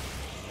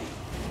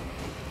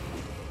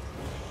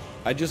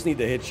 I just need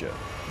to hit you.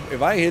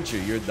 If I hit you,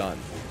 you're done.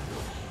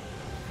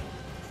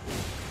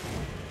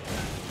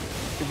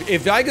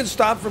 If I could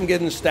stop from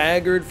getting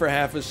staggered for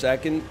half a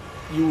second,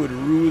 you would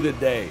rue the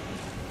day.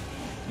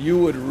 You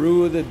would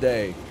rue the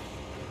day.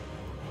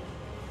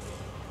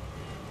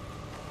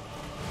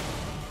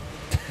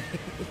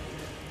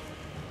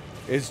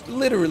 It's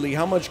literally,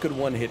 how much could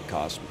one hit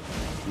cost me,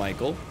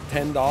 Michael?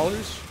 $10?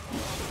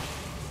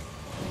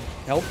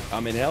 Help,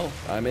 I'm in hell.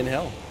 I'm in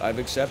hell. I've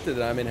accepted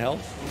that I'm in hell.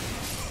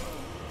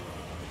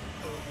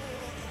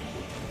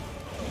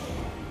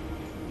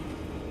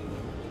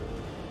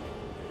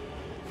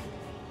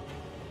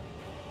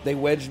 They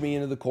wedged me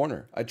into the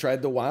corner. I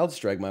tried to wild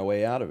strike my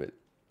way out of it.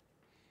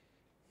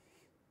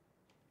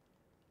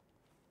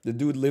 The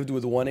dude lived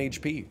with 1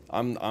 HP.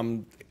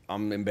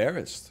 I'm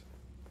embarrassed.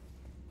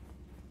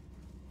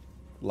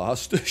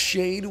 Lost a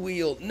shade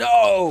wheel.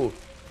 No!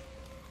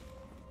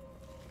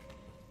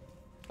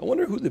 I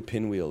wonder who the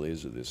pinwheel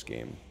is of this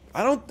game.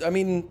 I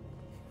mean,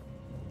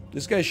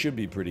 this guy should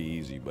be pretty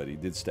easy, but he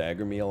did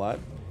stagger me a lot.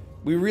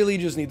 We really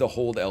just need to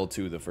hold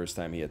L2 the first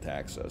time he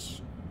attacks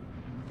us.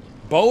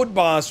 Boat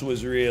boss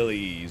was really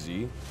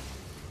easy.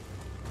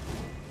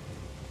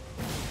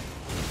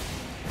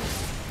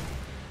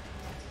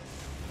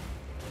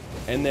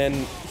 And then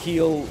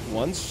heal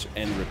once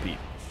and repeat.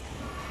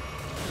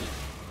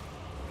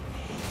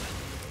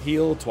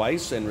 Heal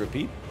twice and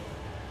repeat.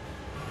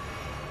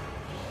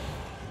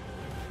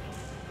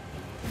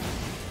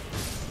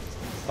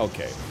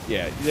 Okay,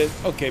 yeah,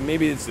 okay,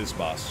 maybe it's this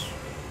boss.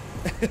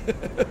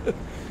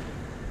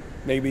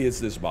 Maybe it's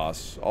this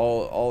boss.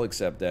 I'll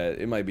accept that.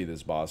 It might be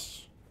this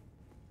boss.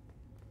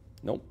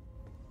 Nope.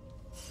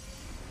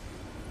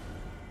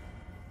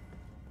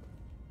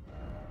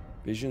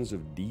 Visions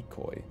of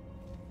Decoy.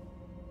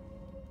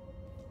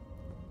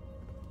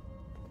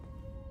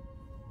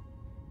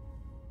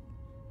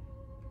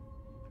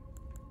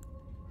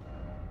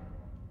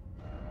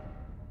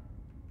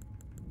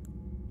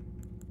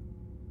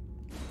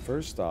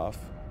 First off,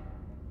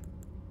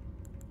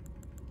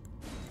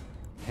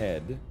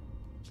 head.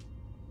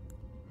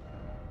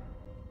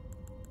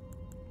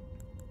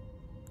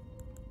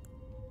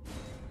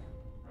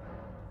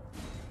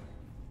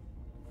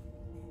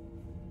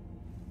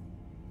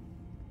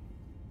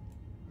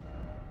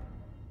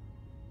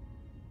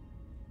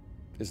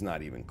 Is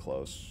not even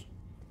close.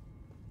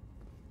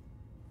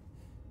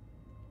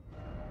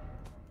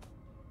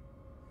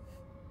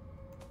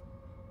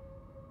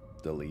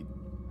 Delete.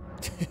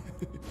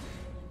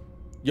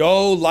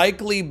 Yo,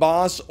 likely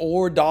boss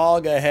or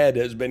dog ahead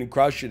has been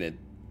crushing it.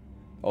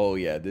 Oh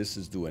yeah, this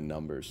is doing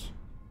numbers.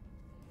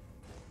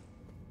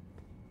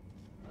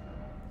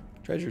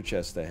 Treasure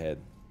chest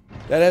ahead.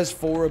 That has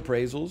 4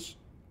 appraisals.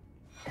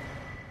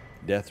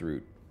 Death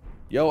root.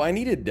 Yo, I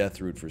needed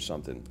death root for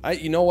something.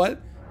 You know what?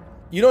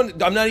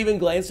 I'm not even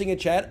glancing at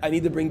chat. I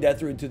need to bring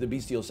death root to the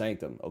Bestial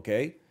Sanctum,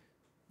 okay?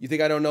 You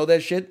think I don't know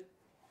that shit?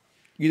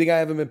 You think I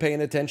haven't been paying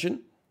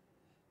attention?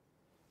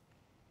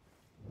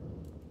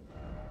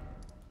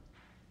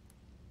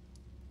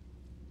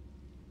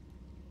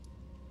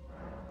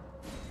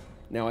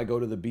 Now I go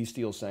to the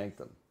Bestial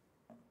Sanctum.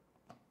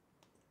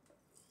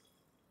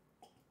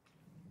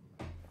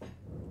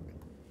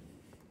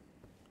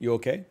 You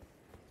okay?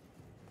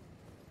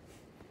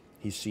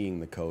 He's seeing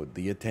the code.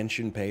 The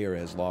attention payer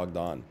has logged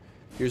on.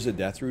 Here's a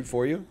death root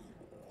for you.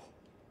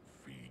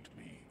 Feed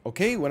me.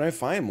 Okay, when I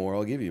find more,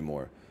 I'll give you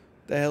more.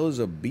 The hell is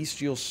a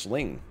bestial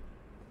sling?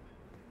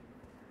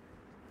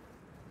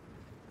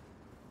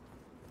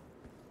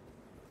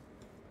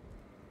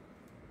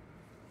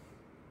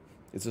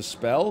 It's a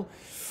spell?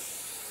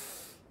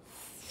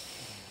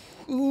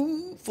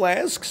 Ooh,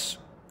 flasks.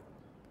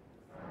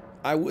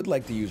 I would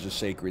like to use a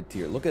sacred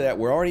tier. Look at that.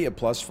 We're already at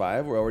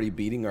 +5. We're already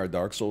beating our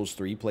Dark Souls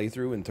 3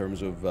 playthrough in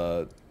terms of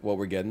what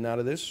we're getting out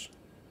of this.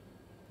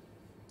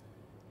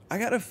 I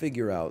gotta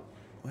figure out...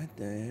 What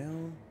the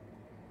hell?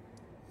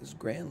 This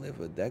Grand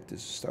Liver deck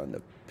is starting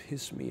to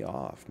piss me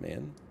off,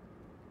 man.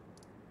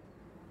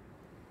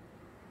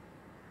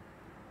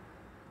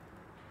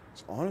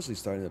 It's honestly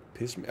starting to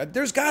piss me...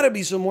 There's gotta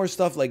be some more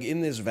stuff, like,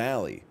 in this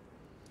valley.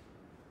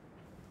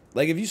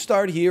 Like, if you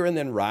start here and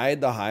then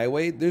ride the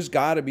highway, there's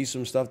gotta be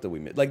some stuff that we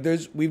missed. Like,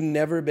 we've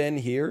never been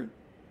here.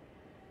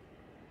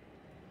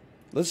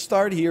 Let's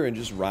start here and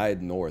just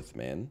ride north,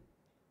 man.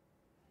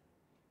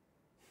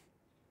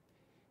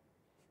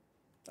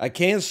 I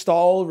can't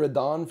stall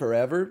Radon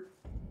forever,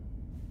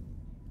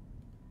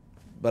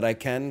 but I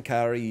can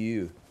carry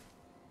you.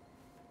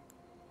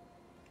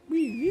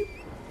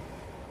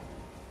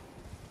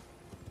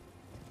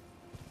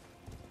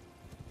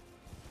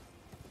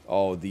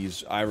 Oh,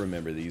 these, I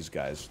remember these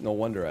guys. No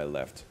wonder I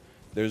left.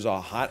 There's a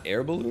hot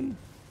air balloon?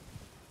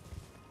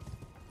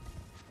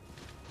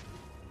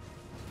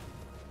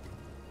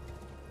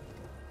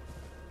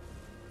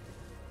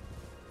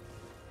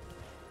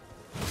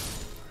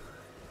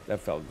 That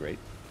felt great.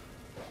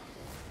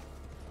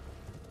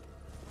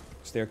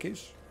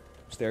 Staircase?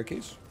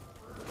 Staircase?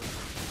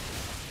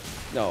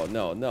 No,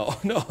 no, no,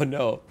 no,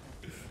 no.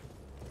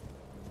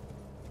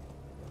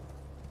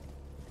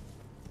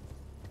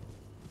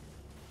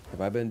 Have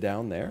I been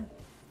down there?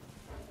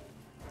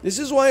 This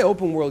is why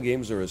open world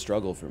games are a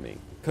struggle for me.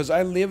 Because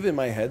I live in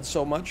my head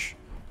so much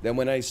that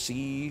when I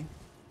see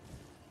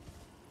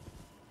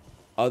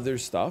other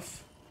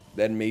stuff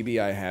that maybe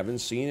I haven't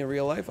seen in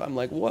real life, I'm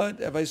like, what?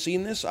 Have I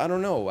seen this? I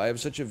don't know. I have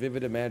such a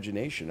vivid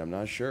imagination. I'm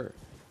not sure.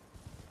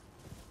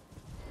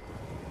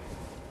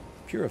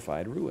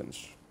 Purified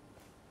ruins.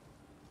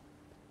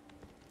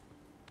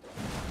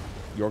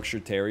 Yorkshire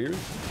Terriers.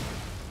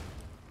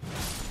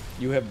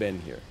 You have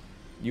been here.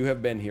 You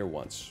have been here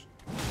once.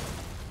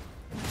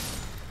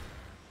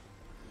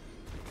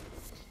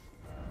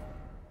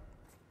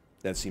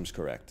 That seems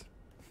correct.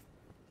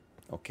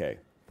 Okay.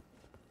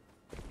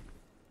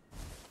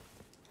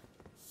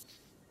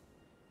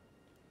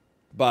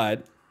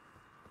 But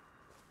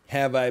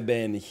have I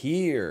been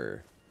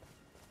here?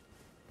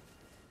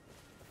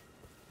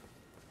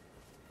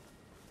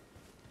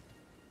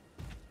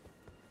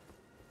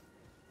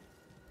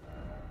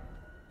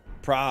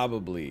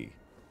 Probably.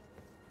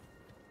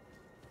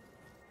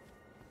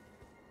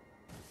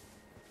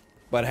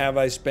 But have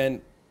I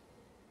spent...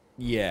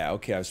 Yeah,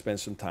 okay, I've spent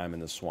some time in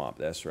the swamp.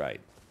 That's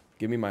right.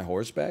 Give me my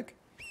horse back.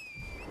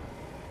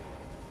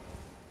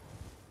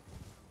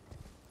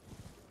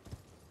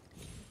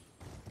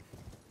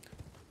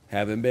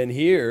 Haven't been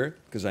here,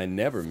 because I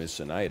never miss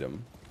an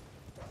item.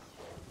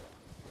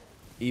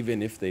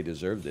 Even if they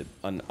deserved it.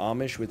 An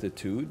Amish with a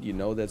toot, you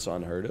know that's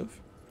unheard of?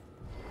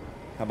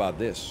 How about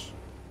this?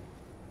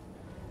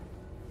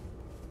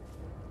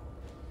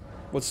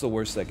 What's the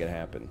worst that could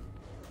happen?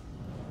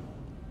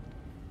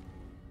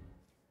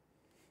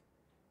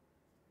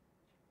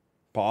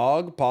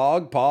 Pog,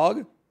 pog,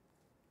 pog?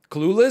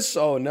 Clueless?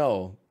 Oh,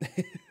 no.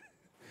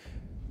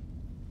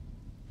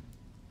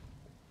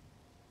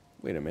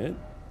 Wait a minute.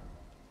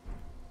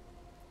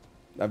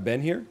 I've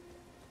been here?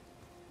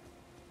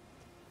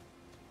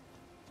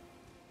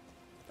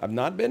 I've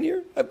not been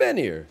here? I've been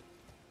here.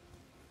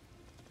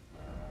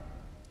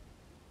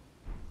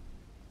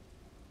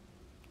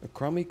 A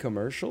crummy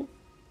commercial?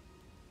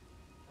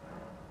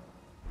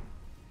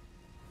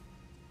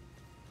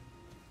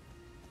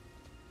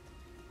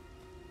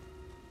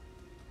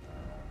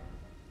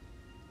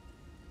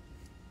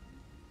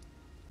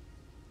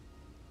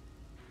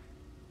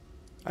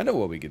 I know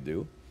what we could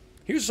do.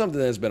 Here's something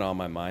that's been on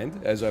my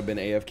mind as I've been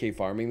AFK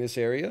farming this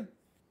area.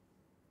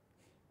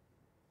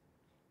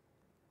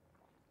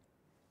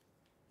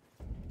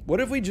 What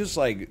if we just,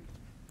 like,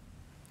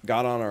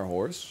 got on our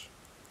horse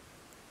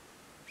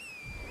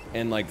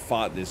and, like,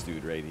 fought this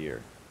dude right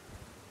here?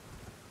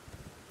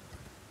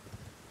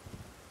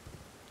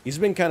 He's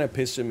been kind of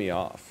pissing me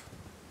off.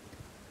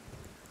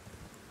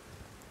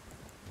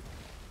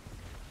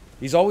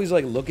 He's always,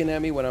 like, looking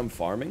at me when I'm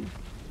farming.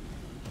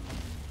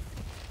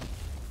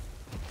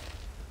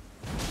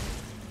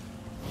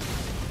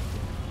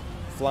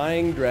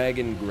 Flying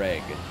Dragon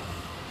Greg.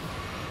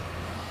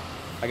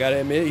 I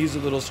gotta admit, he's a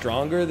little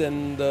stronger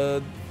than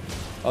the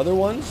other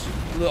ones.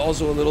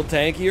 Also a little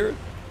tankier.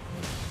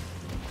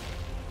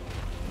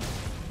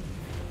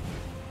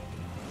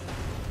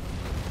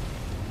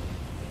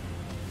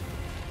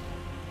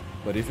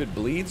 But if it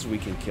bleeds, we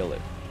can kill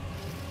it.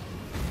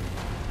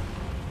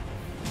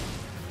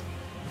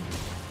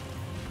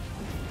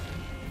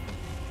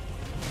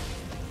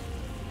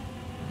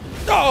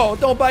 No,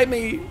 don't bite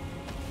me!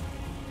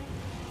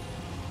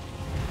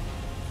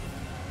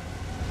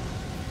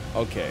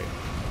 Okay.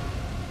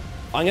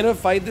 I'm gonna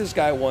fight this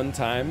guy one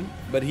time,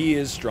 but he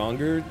is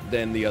stronger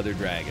than the other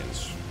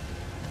dragons.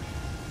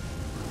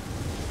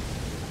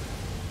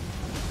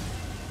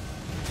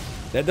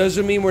 That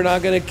doesn't mean we're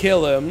not gonna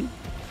kill him,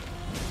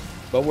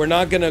 but we're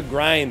not gonna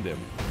grind him.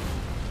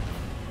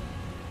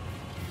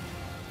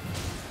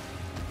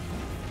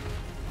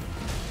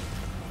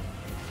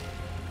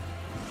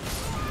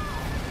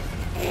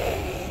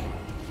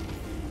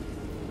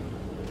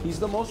 He's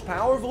the most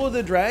powerful of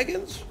the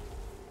dragons?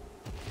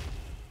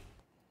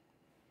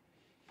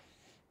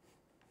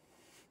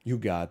 You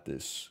got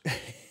this.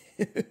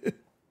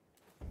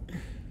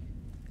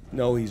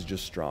 No, he's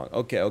just strong.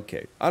 Okay,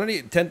 okay. I don't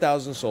need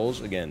 10,000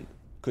 souls. Again,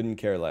 couldn't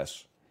care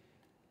less.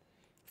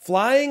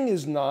 Flying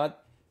is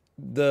not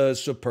the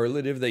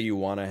superlative that you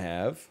want to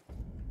have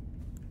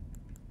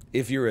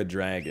if you're a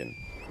dragon.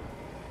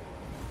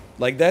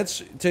 Like,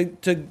 that's...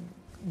 To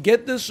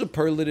get the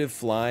superlative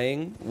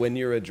flying when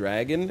you're a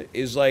dragon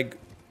is like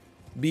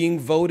being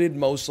voted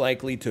most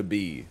likely to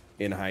be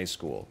in high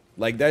school.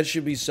 Like, that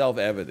should be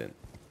self-evident.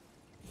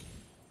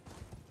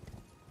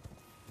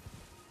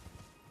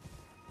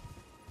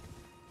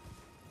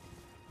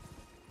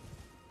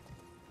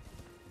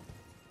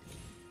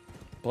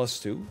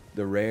 +2.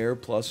 The rare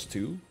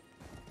 +2.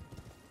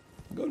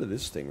 Go to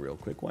this thing real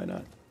quick. Why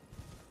not?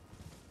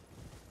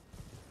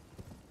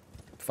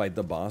 Fight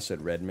the boss at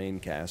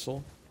Redmane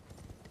Castle.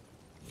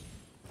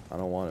 I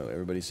don't want to.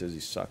 Everybody says he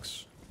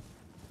sucks.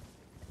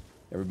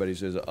 Everybody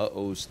says,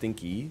 uh-oh,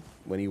 stinky,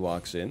 when he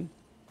walks in.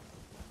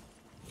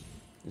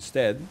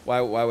 Instead,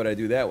 why would I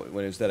do that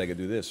when instead I could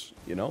do this?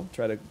 You know?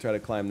 Try to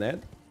climb that.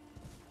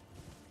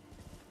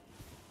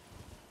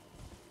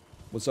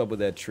 What's up with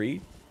that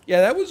tree?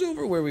 Yeah, that was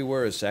over where we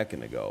were a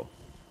second ago.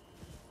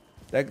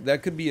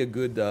 That could be a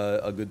good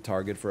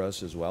target for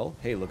us as well.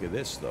 Hey, look at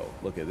this though.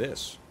 Look at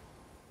this.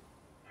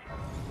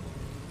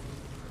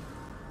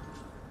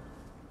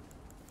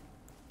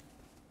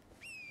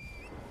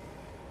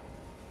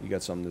 You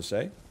got something to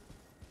say?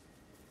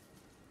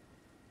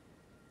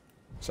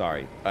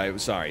 Sorry. I'm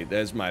sorry.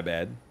 That's my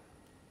bad.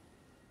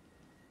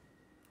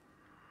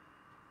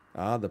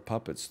 Ah, the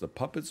puppets. The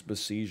puppets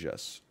besiege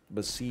us.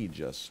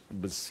 Besiege us.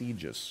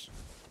 Besiege us.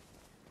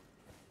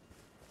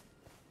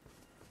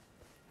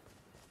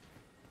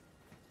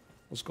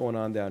 What's going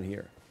on down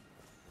here?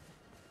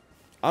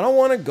 I don't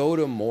want to go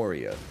to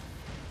Moria.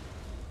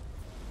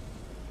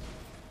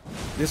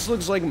 This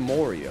looks like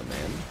Moria,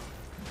 man.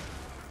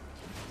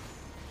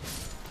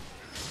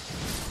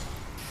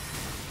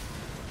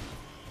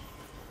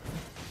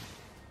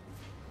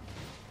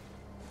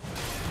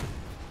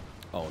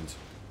 Owned.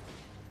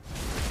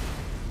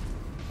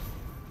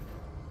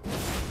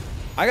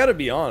 I gotta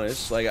be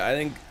honest, like, I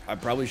think I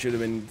probably should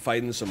have been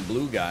fighting some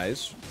blue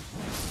guys.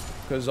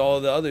 Because all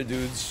the other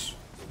dudes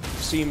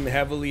seem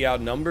heavily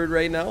outnumbered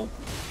right now.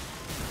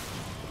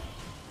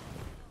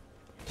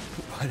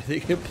 Why do they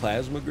get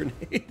plasma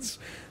grenades?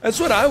 That's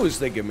what I was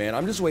thinking, man.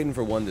 I'm just waiting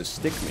for one to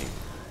stick me.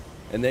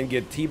 And then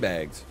get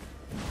teabagged.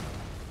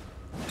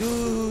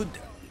 Dude.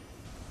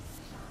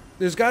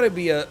 There's gotta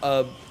be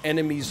a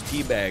enemies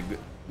teabag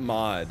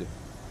mod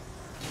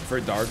for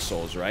Dark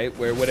Souls, right?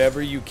 Where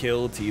whatever you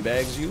kill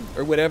teabags you.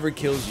 Or whatever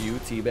kills you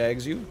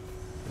teabags you.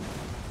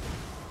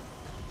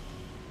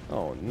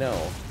 Oh, no.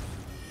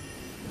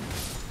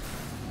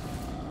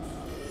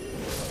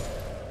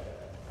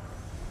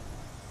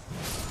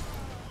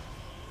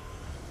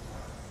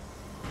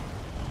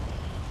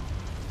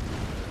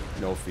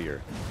 No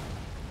fear.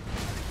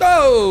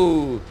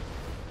 Oh!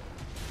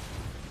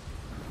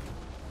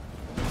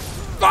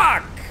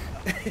 Fuck!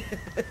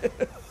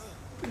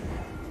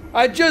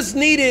 I just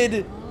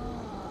needed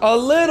a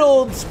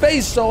little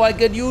space so I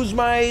could use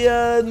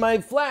my my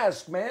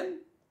flask, man.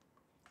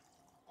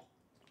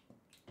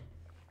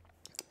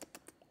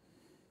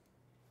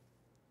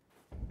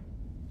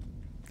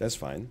 That's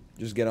fine.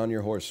 Just get on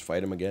your horse,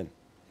 fight him again.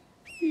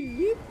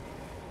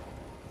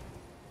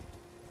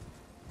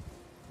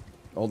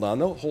 Hold on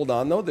though, hold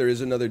on though. There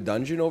is another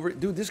dungeon over.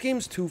 Dude, this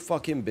game's too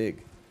fucking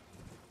big.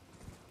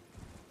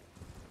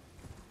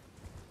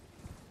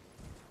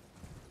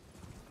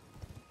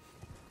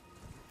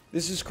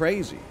 This is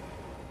crazy.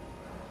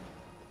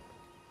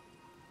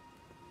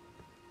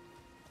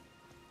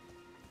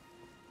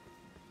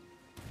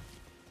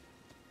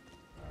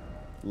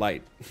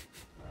 Light.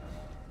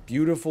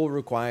 Beautiful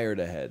required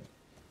ahead.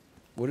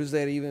 What does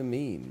that even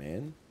mean,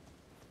 man?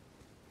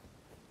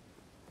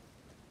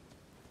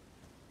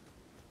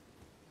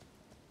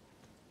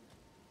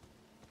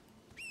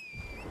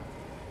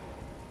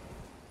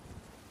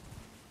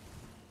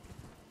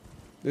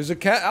 There's a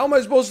cat. How am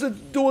I supposed to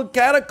do a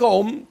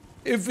catacomb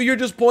if you're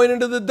just pointing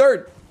to the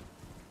dirt?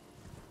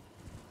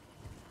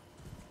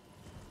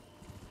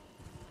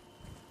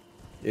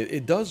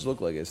 It does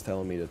look like it's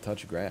telling me to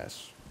touch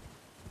grass.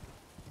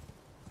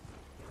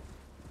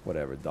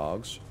 Whatever,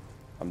 dogs.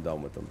 I'm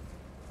done with them.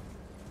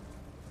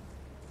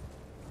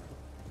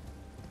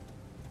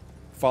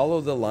 Follow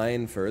the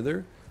line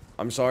further?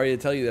 I'm sorry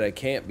to tell you that I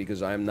can't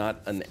because I'm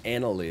not an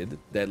annelid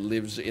that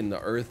lives in the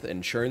earth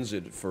and churns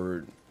it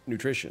for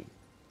nutrition.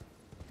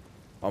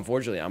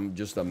 Unfortunately, I'm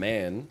just a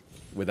man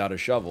without a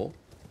shovel.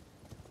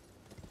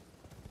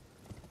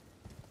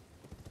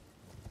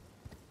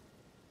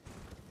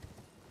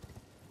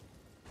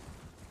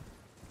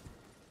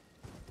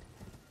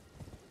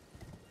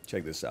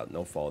 Check this out.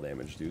 No fall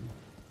damage, dude.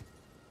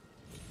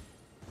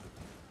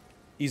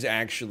 He's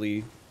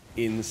actually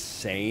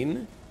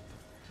insane.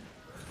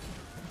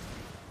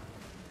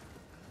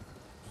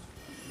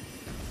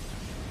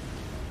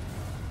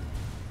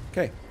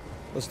 Okay,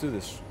 let's do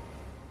this.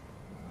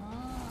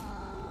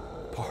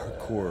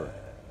 Parkour.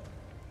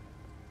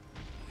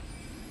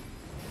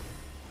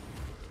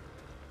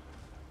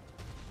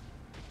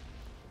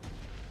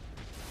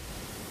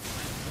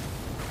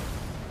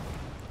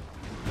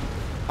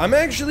 I'm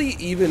actually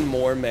even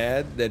more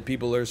mad that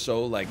people are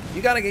so like,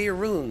 you gotta get your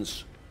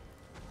runes.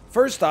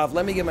 First off,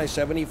 let me get my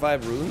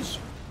 75 runes.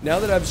 Now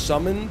that I've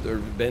summoned or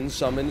been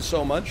summoned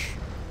so much,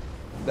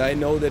 that I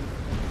know that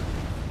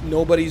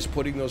nobody's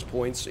putting those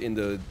points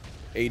into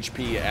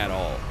HP at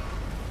all.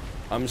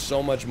 I'm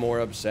so much more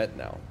upset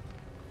now.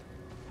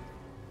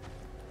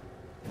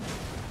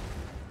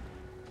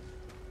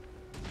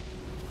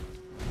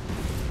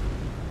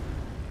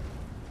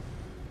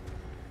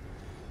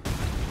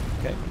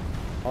 Okay.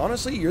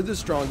 Honestly, you're the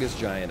strongest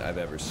giant I've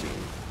ever seen.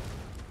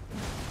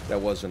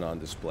 That wasn't on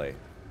display.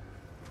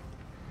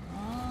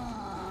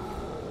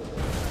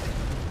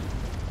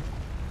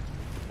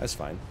 That's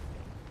fine.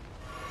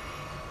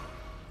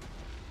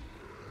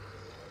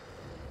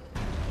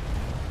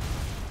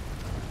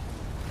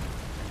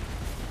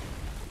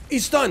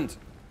 He's stunned.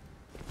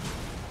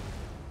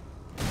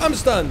 I'm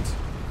stunned.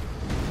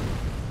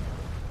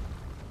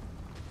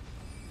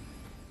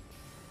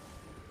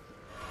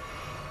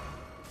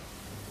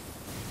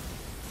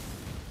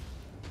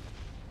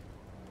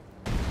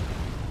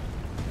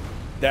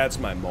 That's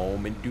my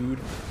moment, dude.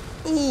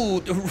 Ooh,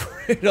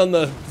 right on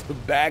the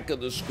back of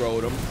the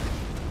scrotum.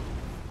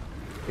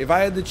 If I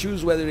had to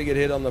choose whether to get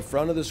hit on the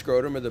front of the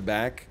scrotum or the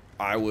back,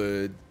 I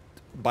would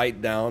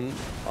bite down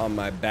on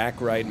my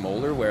back right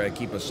molar where I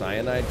keep a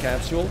cyanide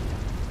capsule.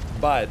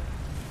 But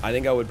I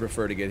think I would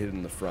prefer to get hit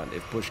in the front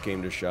if push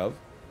came to shove.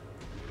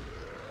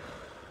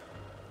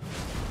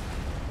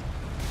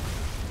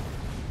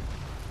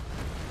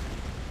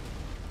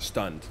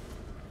 Stunned.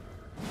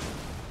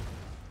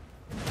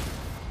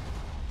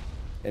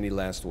 Any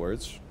last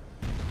words?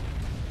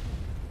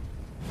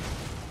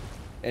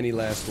 Any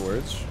last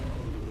words?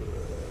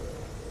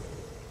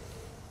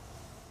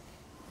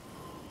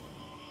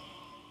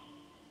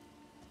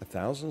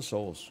 $1,000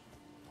 souls.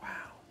 Wow.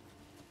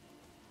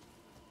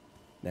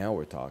 Now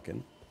we're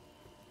talking.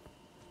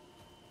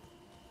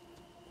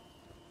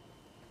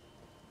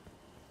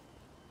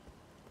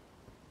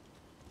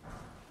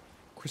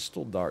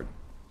 Crystal Dart.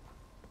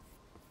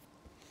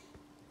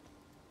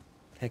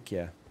 Heck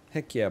yeah.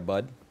 Heck yeah,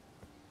 bud.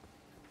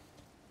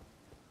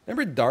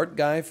 Remember Dart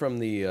guy from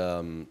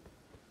the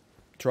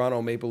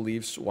Toronto Maple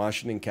Leafs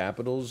Washington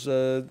Capitals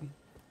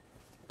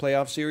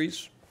playoff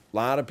series? A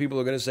lot of people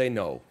are going to say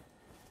no.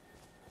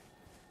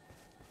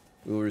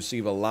 We will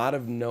receive a lot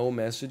of no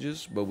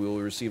messages, but we will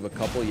receive a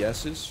couple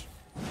yeses.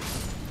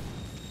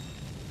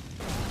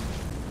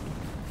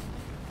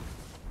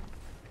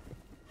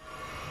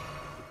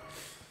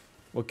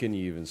 What can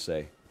you even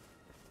say?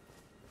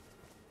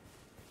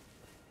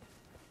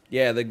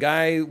 Yeah, the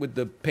guy with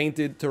the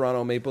painted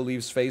Toronto Maple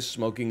Leafs face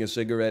smoking a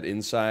cigarette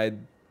inside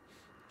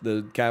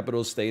the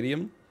Capitol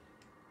Stadium.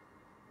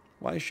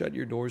 Why shut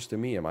your doors to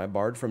me? Am I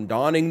barred from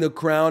donning the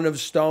crown of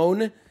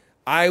stone?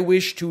 I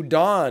wish to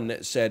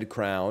don, said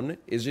crown.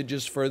 Is it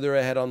just further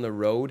ahead on the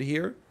road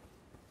here?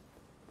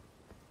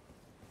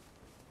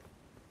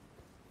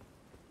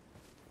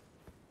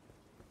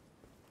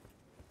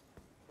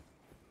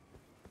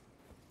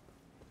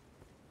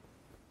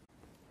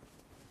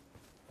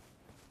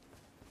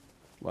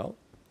 Well,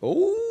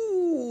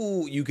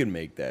 oh, you can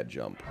make that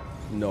jump.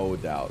 No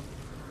doubt.